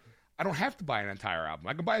where I don't have to buy an entire album.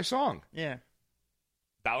 I can buy a song. Yeah.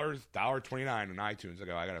 $1.29 on iTunes. I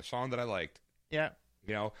go, I got a song that I liked. Yeah.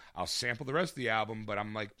 You know, I'll sample the rest of the album, but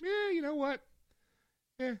I'm like, you know what?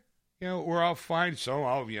 Yeah. You know, or I'll find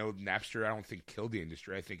some, you know, Napster, I don't think killed the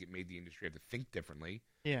industry. I think it made the industry have to think differently.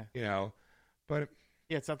 Yeah. You know, but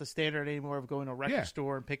Yeah, it's not the standard anymore of going to a record Yeah.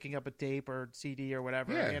 store and picking up a tape or CD or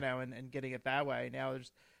whatever, Yeah. you know, and getting it that way. Now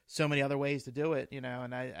there's so many other ways to do it, you know,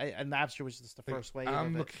 and Napster was just the first way.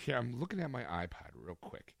 I'm looking at my iPod real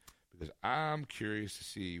quick because I'm curious to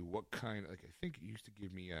see what kind. Like, I think it used to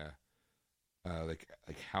give me like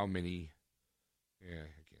how many. Yeah,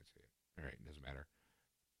 I can't say it. All right, it doesn't matter.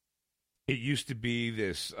 It used to be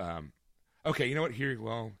this. Okay, you know what? Here,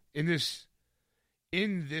 well, in this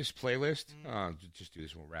playlist, just do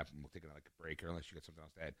this. And we'll wrap. And we'll take like a break, or unless you got something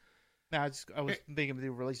else to add. No, I was thinking of the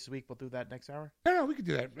release this week. We'll do that next hour. No, we could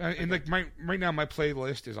do that. And like right now, my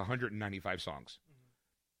playlist is 195 songs.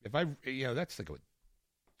 If I, you know, that's like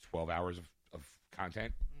 12 hours of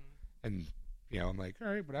content, and you know, I'm like, all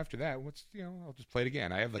right, but after that, I'll just play it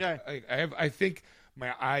again. I have like, Yeah. I think my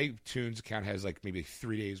iTunes account has like maybe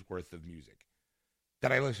 3 days worth of music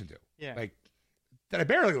that I listen to. Yeah. Like that I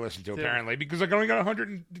barely listen to apparently because I only got 100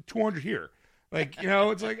 and 200 here. Like, you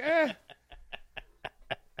know, it's like,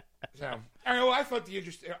 So, all right, well, I thought the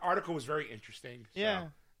article was very interesting. So, Yeah.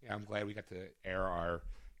 Yeah, I'm glad we got to air our,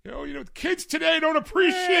 you know, kids today don't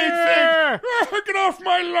appreciate things. Get off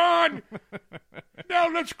my lawn. Now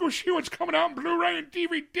let's go see what's coming out in Blu-ray and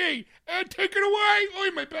DVD. And take it away.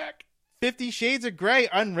 Oh, my back. 50 Shades of Grey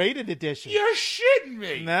unrated edition. You're shitting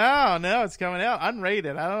me. No, it's coming out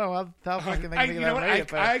unrated. I don't know how fucking they You can know what? unrated,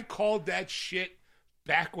 but I called that shit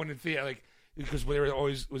back when because they were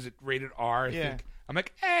always, was it rated R? I think. I'm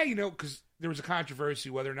like, you know, because there was a controversy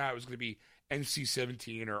whether or not it was going to be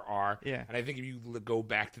NC-17 or R. Yeah. And I think if you go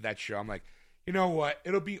back to that show, I'm like, you know what?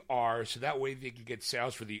 It'll be R, so that way they can get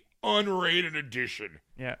sales for the unrated edition.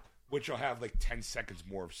 Yeah. Which will have like 10 seconds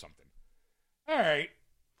more of something. All right.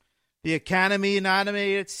 The Academy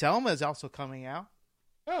nominated Selma is also coming out.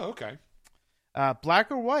 Oh, okay.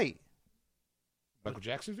 Black or White? Michael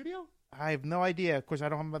Jackson video? I have no idea. Of course, I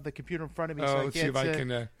don't have the computer in front of me, so I let's see can't if I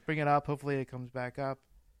can. bring it up. Hopefully, it comes back up.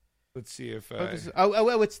 Let's see if.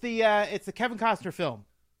 It's the Kevin Costner film.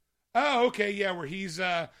 Oh, okay, yeah, where he's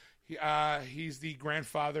the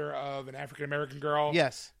grandfather of an African American girl.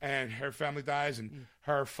 Yes. And her family dies, and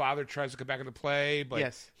her father tries to come back into play, but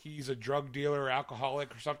Yes. he's a drug dealer or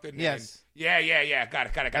alcoholic or something. Yes. And yeah. Got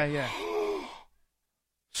it. Yeah.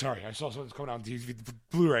 Sorry, I saw something coming out on TV,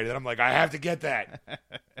 Blu-ray, and I'm like, I have to get that.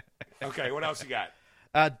 Okay, what else you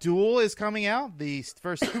got? Duel is coming out. The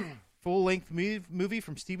first full-length movie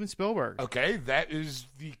from Steven Spielberg. Okay, that is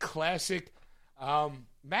the classic.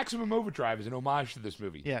 Maximum Overdrive is an homage to this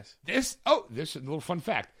movie. Yes. This a little fun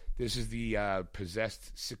fact. This is the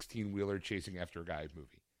possessed 16-wheeler chasing after a guy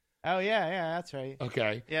movie. Oh, yeah, that's right.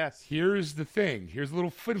 Okay. Yes. Here's the thing. Here's a little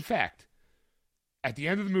fun fact. At the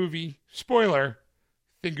end of the movie, spoiler,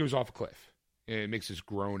 thing goes off a cliff. It makes this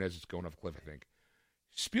groan as it's going off a cliff, I think.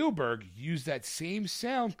 Spielberg used that same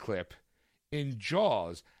sound clip in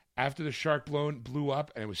Jaws after the shark blew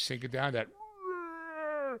up and it was sinking down.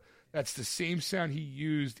 That's the same sound he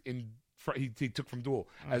used he took from Duel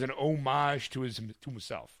as an homage to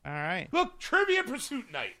himself. All right. Look, Trivia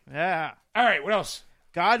Pursuit Night. Yeah. All right, what else?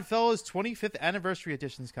 Godfellas 25th Anniversary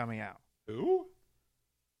Edition is coming out. Who?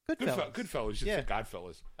 Goodfellas. Goodfellas. You said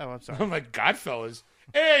Godfellas. Oh, I'm sorry. I'm like, Godfellas?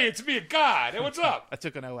 Hey, it's me, God. Hey, what's up? I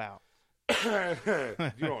took an O out.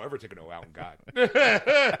 You don't ever take an O out in God.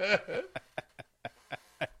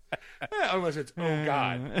 Unless it's, oh,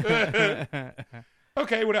 God.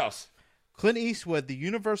 Okay, what else? Clint Eastwood, the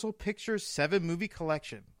Universal Pictures 7-movie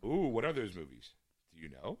collection. Ooh, what are those movies? Do you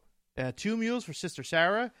know? 2 Mules for Sister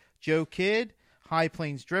Sarah, Joe Kidd, High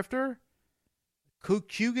Plains Drifter,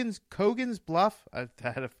 Kogan's Bluff. I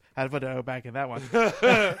had to put an O back in that one.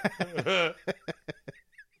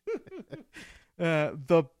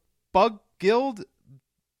 The Bug Guild,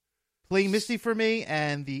 Play Misty for Me,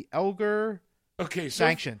 and The Elgar Okay,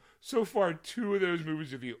 Sanction. So far, two of those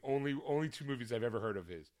movies are the only two movies I've ever heard of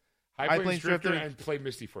his. High Plains Drifter and Play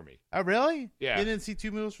Misty for Me. Oh, really? Yeah. You didn't see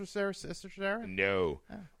two movies for Sister Sarah? No.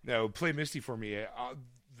 Oh. No, Play Misty for Me.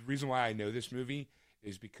 The reason why I know this movie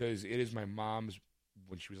is because it is my mom's,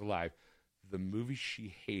 when she was alive, the movie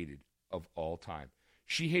she hated of all time.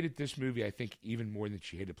 She hated this movie, I think, even more than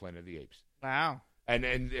she hated Planet of the Apes. Wow.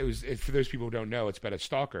 And for those people who don't know, it's about a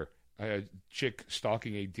stalker, a chick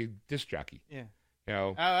stalking a disc jockey. Yeah. You know?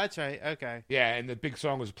 Oh, that's right. Okay. Yeah, and the big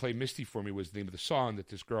song was "Play Misty for Me" was the name of the song that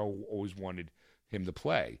this girl always wanted him to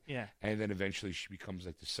play. Yeah. And then eventually she becomes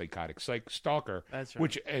like the psychotic stalker. That's right.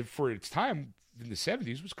 Which for its time in the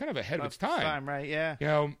 70s was kind of ahead of its time. Right? Yeah. You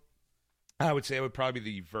know, I would say it would probably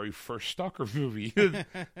be the very first stalker movie.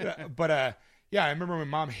 But yeah, I remember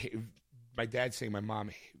my dad saying my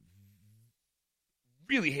mom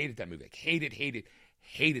really hated that movie. Like hated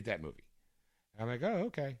that movie. And I'm like, oh,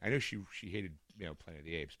 okay. I know she hated, Planet of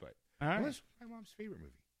the Apes, but All it right. was my mom's favorite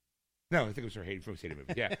movie. No, I think it was her most hated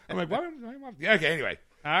movie. Yeah. I'm like, why was my mom? Yeah, okay, anyway.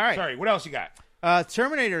 All right. Sorry, what else you got?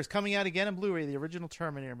 Terminator is coming out again in Blu-ray, the original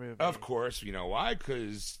Terminator movie. Of course, you know why?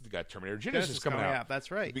 Because we got Terminator Genesis coming out. That's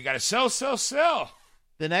right. We got to sell.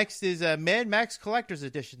 The next is Mad Max Collector's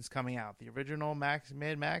Edition's coming out. The original Mad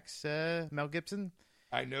Max, Mel Gibson.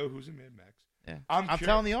 I know who's in Mad Max. Yeah. I'm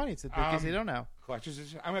telling the audience that because they don't know. Collector's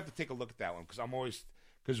Edition. I'm going to have to take a look at that one because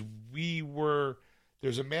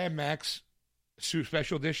there's a Mad Max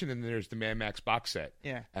special edition and there's the Mad Max box set.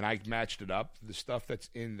 Yeah. And I matched it up. The stuff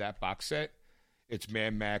that's in that box set, it's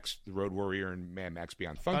Mad Max, The Road Warrior, and Mad Max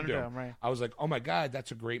Beyond Thunderdome. Right. I was like, oh my God,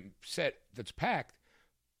 that's a great set that's packed.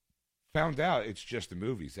 Found out it's just the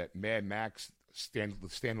movies. That Mad Max,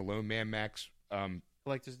 standalone Mad Max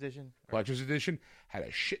Collector's Edition. Collector's Edition had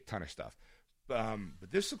a shit ton of stuff. But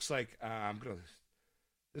this looks like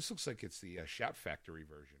this looks like it's the Shout Factory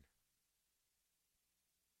version.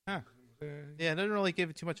 Huh. Yeah, it doesn't really give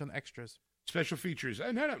it too much on extras. Special features.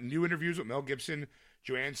 New interviews with Mel Gibson,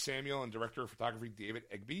 Joanne Samuel, and director of photography David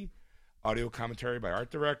Egby. Audio commentary by art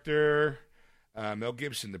director Mel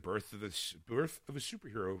Gibson. The birth of a superstar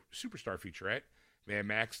featurette. Mad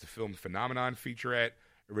Max, the film phenomenon featurette.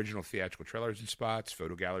 Original theatrical trailers and spots.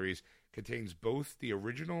 Photo galleries. Contains both the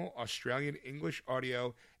original Australian English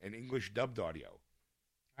audio and English dubbed audio.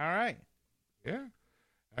 All right. Yeah.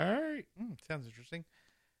 All right. Sounds interesting.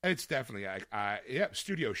 It's definitely,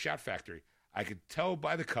 Studio Shout Factory. I could tell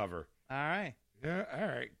by the cover. All right. Yeah, all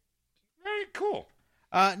right. All right, cool.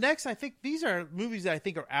 Next, I think these are movies that I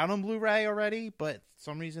think are out on Blu-ray already, but for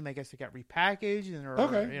some reason, I guess they got repackaged.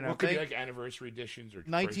 Okay. Well, it could be like anniversary editions or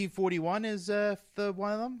 1941 is the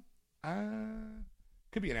one of them.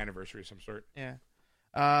 Could be an anniversary of some sort. Yeah.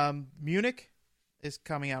 Munich is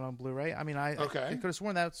coming out on Blu-ray. I mean, I could have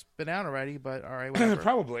sworn that's been out already, but all right, whatever.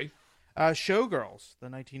 Probably. Showgirls, the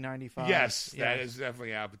 1995. Yes, that is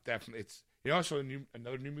definitely out, but definitely it's also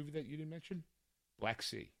another new movie that you didn't mention, Black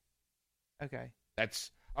Sea. Okay.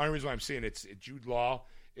 That's the only reason why I'm seeing it's Jude Law.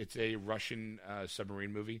 It's a Russian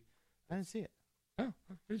submarine movie. I didn't see it. Oh,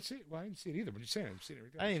 I didn't see it. Well, I didn't see it either. But you're saying I've seen it.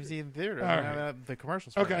 I didn't even see it in the theater. Right. The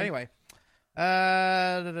commercials. Okay. Anyway,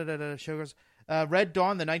 Showgirls. Red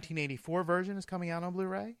Dawn, the 1984 version, is coming out on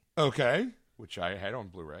Blu-ray. Okay, which I had on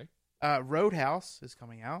Blu-ray. Roadhouse is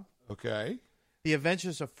coming out. Okay. The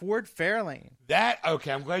Adventures of Ford Fairlane.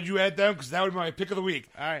 I'm glad you had them because that would be my pick of the week.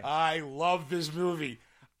 All right. I love this movie.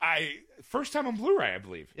 First time on Blu-ray, I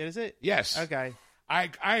believe. Is it? Yes. Okay. I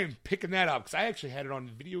am picking that up because I actually had it on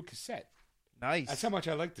video cassette. Nice. That's how much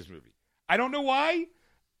I like this movie. I don't know why.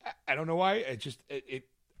 I've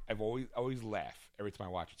always laugh every time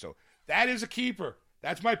I watch it. So that is a keeper.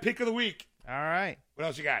 That's my pick of the week. All right. What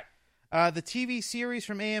else you got? The TV series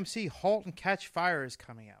from AMC, *Halt and Catch Fire*, is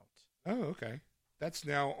coming out. Oh, okay. That's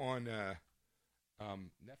now on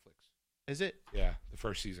Netflix. Is it? Yeah, the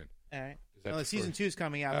first season. All right. Is that Well, the season first? 2 is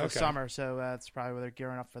coming out this summer, so that's probably where they're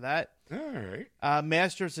gearing up for that. All right.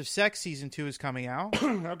 Masters of Sex season 2 is coming out.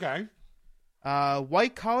 Okay.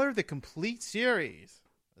 White Collar, the complete series,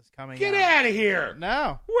 is coming Get out. out of here.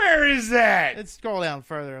 No. Where is that? Let's scroll down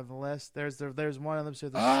further on the list. There's one of them, so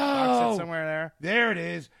there's Oh. somewhere there. There it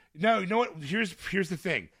is. No, you know what? Here's the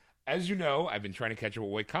thing. As you know, I've been trying to catch up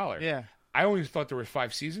with White Collar. Yeah. I always thought there were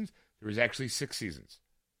 5 seasons. There was actually 6 seasons.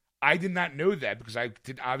 I did not know that because I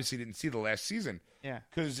obviously didn't see the last season. Yeah.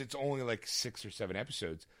 Because it's only like 6 or 7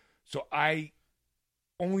 episodes. So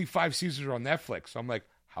only 5 seasons are on Netflix. So I'm like,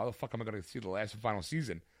 how the fuck am I going to see the last and final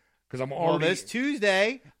season? Because I'm Well, already this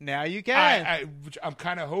Tuesday, now you can. which I'm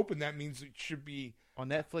kind of hoping that means it should be On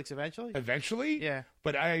Netflix eventually? eventually. Yeah.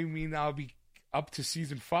 But I mean, I'll be up to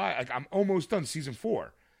season 5. Like I'm almost done season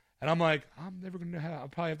 4, and I'm like, I'm never gonna know how. I'll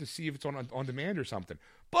probably have to see if it's on demand or something.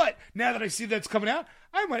 But now that I see that's coming out,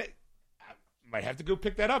 I might have to go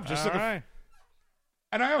pick that up. Just All like right.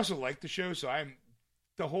 and I also like the show, so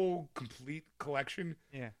the whole complete collection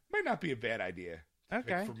Yeah. might not be a bad idea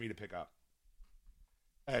Okay. for me to pick up.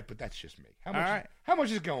 But that's just me. How All much? right. How much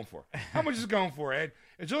is it going for? How much is it going for, Ed?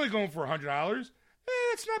 It's only going for $100.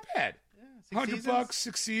 That's not bad. Yeah, $100,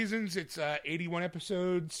 6 seasons. It's 81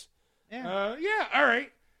 episodes. Yeah. Yeah. All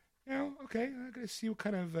right. Okay. I'm gonna see what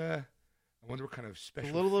kind of. I wonder what kind of A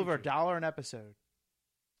special. little over feature. $1 an episode.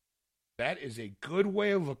 That is a good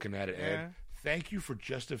way of looking at it, Ed. Yeah. Thank you for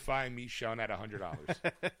justifying me shelling out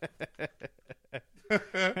 $100.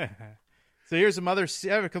 So here's some other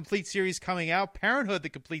complete series coming out. Parenthood, the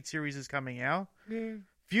complete series is coming out. Yeah.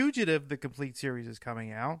 Fugitive, the complete series is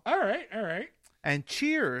coming out. All right. All right. And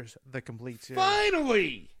Cheers, the complete series.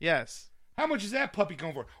 Finally. Yes. How much is that puppy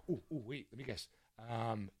going for? Oh, wait, let me guess.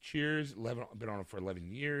 Cheers, been on it for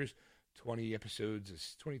 11 years, 22 episodes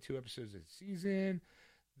a season.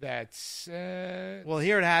 That's Well,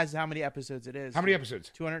 here it has how many episodes it is. how many episodes?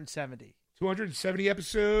 270. 270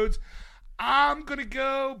 episodes. I'm gonna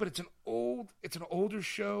go, but it's an older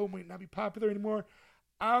show, might not be popular anymore.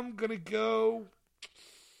 I'm gonna go.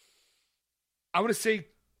 I want to say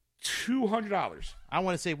 $200. I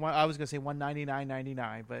want to say I was going to say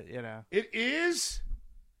 $199.99, but It is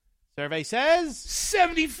survey says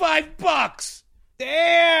 $75.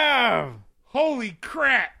 damn. Holy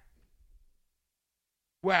crap!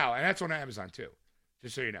 Wow, and that's on Amazon too.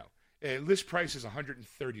 Just so you know, list price is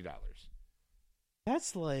 $130.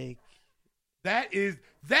 That's like That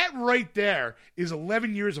right there is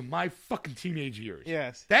 11 years of my fucking teenage years.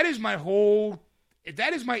 yes. That is my whole.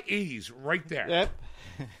 That is my 80s right there. Yep.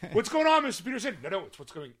 What's going on, Mr. Peterson? No, it's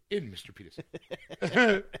what's going in, Mr. Peterson.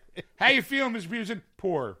 How you feeling, Mr. Peterson?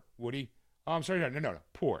 Poor, Woody. Oh, I'm sorry, no,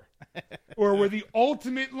 poor. Or where the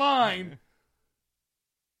ultimate line: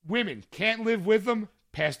 women can't live with them.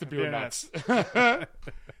 Pass the beer nuts. that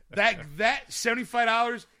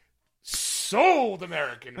 $75 sold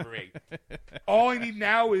American for me. All I need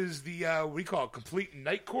now is the what do you call it, complete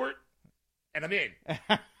night court, and I'm in.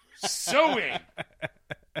 So in.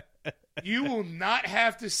 You will not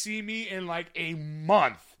have to see me in like a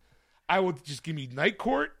month. I will just give me Night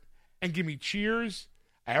Court and give me Cheers.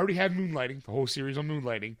 I already have Moonlighting, the whole series on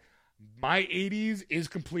Moonlighting. My 80s is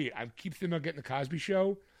complete. I keep thinking about getting the Cosby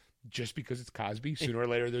Show just because it's Cosby. Sooner or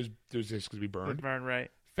later, those discs will be burned. Burn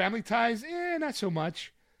right. Family Ties, not so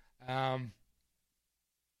much. I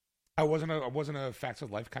wasn't a Facts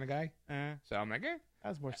of Life kind of guy, so I'm like, That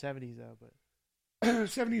was more 70s though, but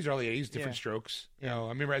 70s, early 80s, different Yeah. strokes. You Yeah. know, I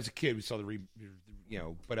remember as a kid we saw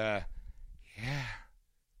but yeah.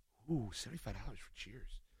 Ooh, $75 for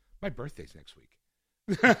Cheers. My birthday's next week.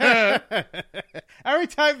 every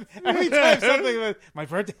time something my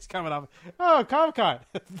birthday's coming up. Oh, Comic-Con.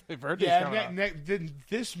 My birthday's coming up.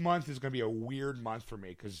 This month is going to be a weird month for me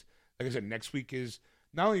because, like I said, next week is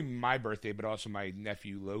not only my birthday but also my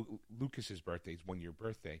nephew Lucas's birthday. It's 1 year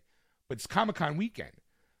birthday, but it's Comic-Con weekend.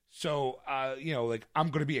 So, like I'm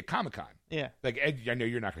going to be at Comic-Con. Yeah. Like Ed, I know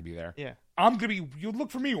you're not going to be there. Yeah. I'm going to be. You'll look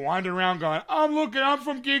for me wandering around going, I'm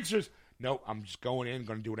from Geeksters. No, I'm just going in,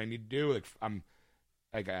 going to do what I need to do. Like I'm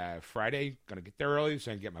like Friday, going to get there early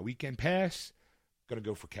so I can get my weekend pass. Going to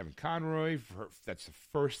go for Kevin Conroy. That's the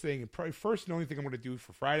first thing, and probably first and only thing I'm going to do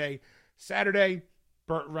for Friday. Saturday,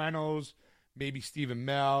 Burt Reynolds, maybe Stephen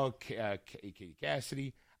Mel, Katie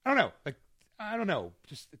Cassidy. I don't know.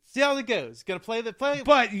 Just See how it goes. Gonna play. But you can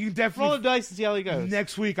Roll the definitely dice and see how it goes.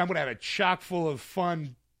 next week. I'm going to have a chock full of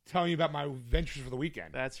fun telling you about my adventures for the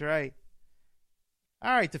weekend. That's right.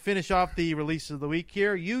 All right, to finish off the releases of the week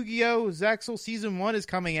here, Yu-Gi-Oh! Zexal Season 1 is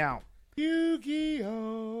coming out.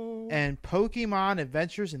 Yu-Gi-Oh! And Pokemon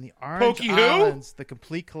Adventures in the Orange Pokey who? Islands, the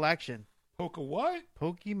complete collection. Poka what?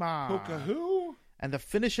 Pokemon. Poka who? And to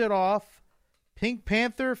finish it off, Pink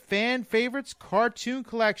Panther Fan Favorites Cartoon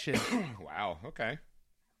Collection. Wow. Okay.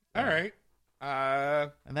 All right.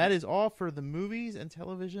 And that is all for the movies and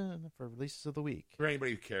television for releases of the week. For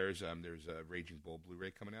anybody who cares, there's a Raging Bull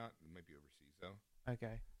Blu-ray coming out. It might be overseas though.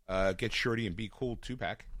 Okay. Get Shorty and Be Cool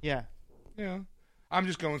 2-pack. Yeah. Yeah. I'm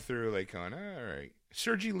just going through like going, all right.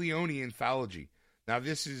 Sergio Leone anthology. Now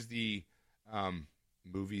this is the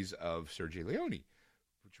movies of Sergio Leone,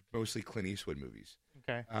 which are mostly Clint Eastwood movies.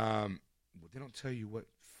 Okay. Well, they don't tell you what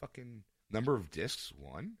fucking number of discs.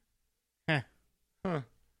 One. Huh. Huh.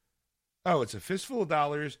 Oh, it's a fistful of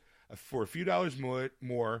dollars for a few dollars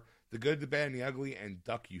more. The Good, the Bad, and the Ugly, and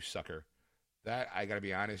Duck You Sucker. That, I got to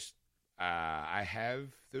be honest, I have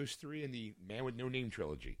those three in the Man with No Name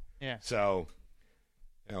trilogy. Yeah. So,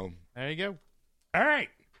 There you go. all right.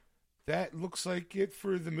 That looks like it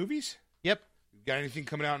for the movies. Yep. Got anything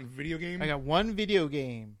coming out in video game? I got one video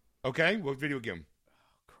game. Okay, what video game?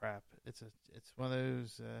 Crap. It's one of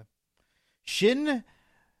those Shin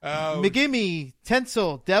Oh, Megami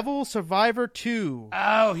Tensei Devil Survivor 2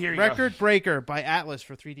 oh, here you Record Breaker by Atlas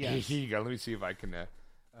for go. 3DS. Here you go. Let me see if I can.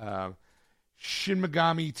 Shin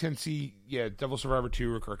Megami Tensei, Devil Survivor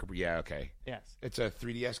 2, yeah, okay. Yes. It's a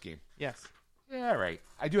 3DS game. Yes. Yeah, all right.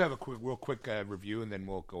 I do have a real quick review, and then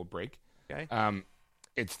we'll go break. Okay.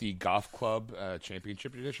 It's the Golf Club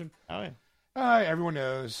Championship Edition. Oh yeah. Everyone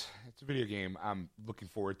knows it's a video game. I'm looking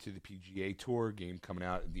forward to the PGA Tour game coming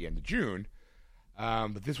out at the end of June.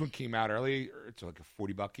 But this one came out early. It's like a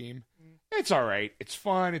 $40 game. It's all right. It's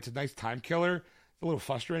fun. It's a nice time killer. It's a little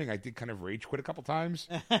frustrating. I did kind of rage quit a couple times.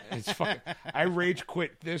 It's fucking. I rage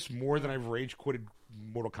quit this more than I've rage quitted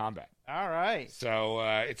Mortal Kombat. All right. So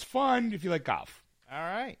it's fun if you like golf. All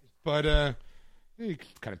right. But you can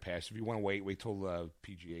kind of pass if you want to wait till the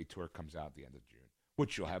PGA Tour comes out at the end of June,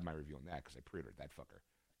 which you'll have my review on that because I pre-ordered that fucker.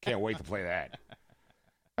 Can't wait to play that.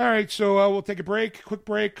 All right, so we'll take a break, quick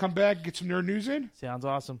break, come back, get some nerd news in. Sounds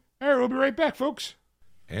awesome. All right, we'll be right back, folks.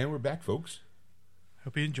 And we're back, folks.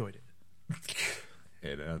 Hope you enjoyed it.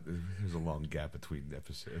 And there's a long gap between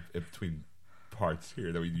between parts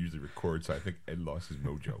here that we usually record, so I think Ed lost his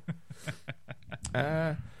mojo.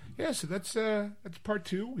 So that's part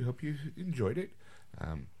 2. We hope you enjoyed it.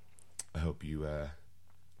 I hope you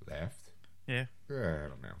laughed. Yeah. I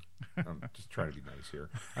don't know. I'm just trying to be nice here.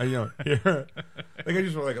 I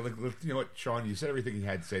just want you know what, Sean, you said everything you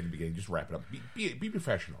had to say at the beginning. Just wrap it up. Be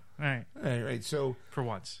professional. All right. All right. So For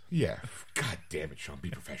once. yeah. God damn it, Sean. Be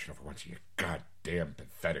professional for once in your goddamn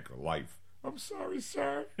pathetic life. I'm sorry,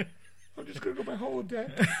 sir. I'm just gonna go my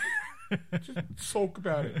holodeck. Just sulk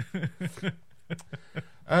about it.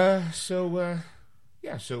 So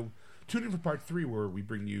tune in for part 3 where we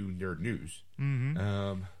bring you nerd news.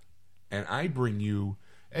 Mm-hmm. And I bring you,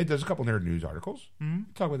 Ed does a couple nerd news articles. Mm-hmm.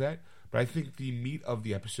 We'll talk about that. But I think the meat of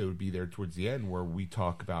the episode would be there towards the end where we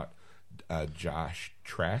talk about Josh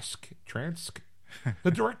Transk,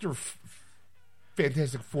 the director of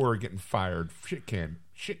Fantastic Four, getting fired, shit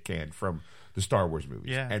canned from the Star Wars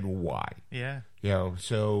movies. Yeah. And why. Yeah.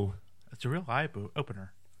 So... It's a real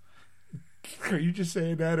eye-opener. Are you just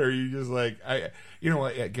saying that, or are you just like...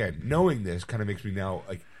 again, knowing this kind of makes me now,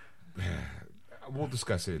 like... We'll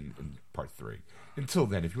discuss it in part 3. Until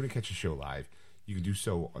then, if you want to catch the show live, you can do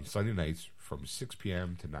so on Sunday nights from 6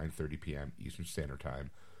 p.m. to 9:30 p.m. Eastern Standard Time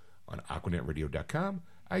on AquanetRadio.com,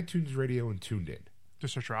 iTunes Radio, and Tuned In.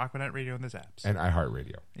 Just search for Aquanet Radio in those apps. And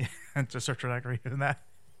iHeartRadio. And just search for that radio in that.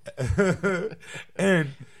 And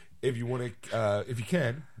if you want to, if you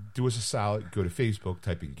can, do us a solid, go to Facebook,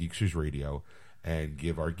 type in Geeksters Radio, and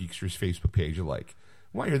give our Geeksters Facebook page a like.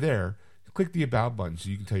 While you're there, click the About button so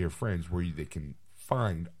you can tell your friends where they can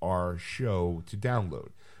find our show to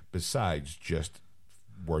download, besides just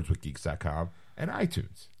wordswithgeeks.com and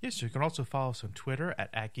iTunes. Yes, you can also follow us on Twitter at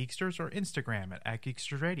 @Geeksters or Instagram at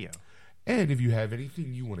 @Geeksters Radio. And if you have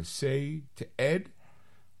anything you want to say to Ed,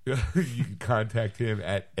 you can contact him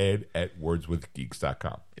at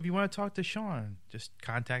ed@wordswithgeeks.com. If you want to talk to Sean, just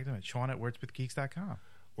contact him at Sean@wordswithgeeks.com.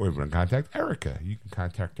 Or if you want to contact Erica, you can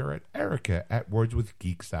contact her at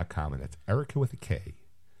erica@wordswithgeeks.com. And that's Erica with a K.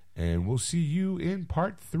 And we'll see you in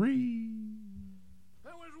part 3.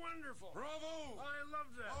 That was wonderful. Bravo! I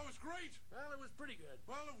loved that. Oh, it was great. Well, it was pretty good.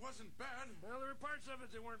 Well, it wasn't bad. Well, there were parts of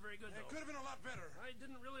it that weren't very good, It though. could have been a lot better. I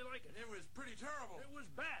didn't really like it. It was pretty terrible. It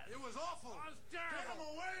was bad. It was awful. It was Get terrible.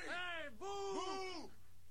 him away! Hey, boo! Boo!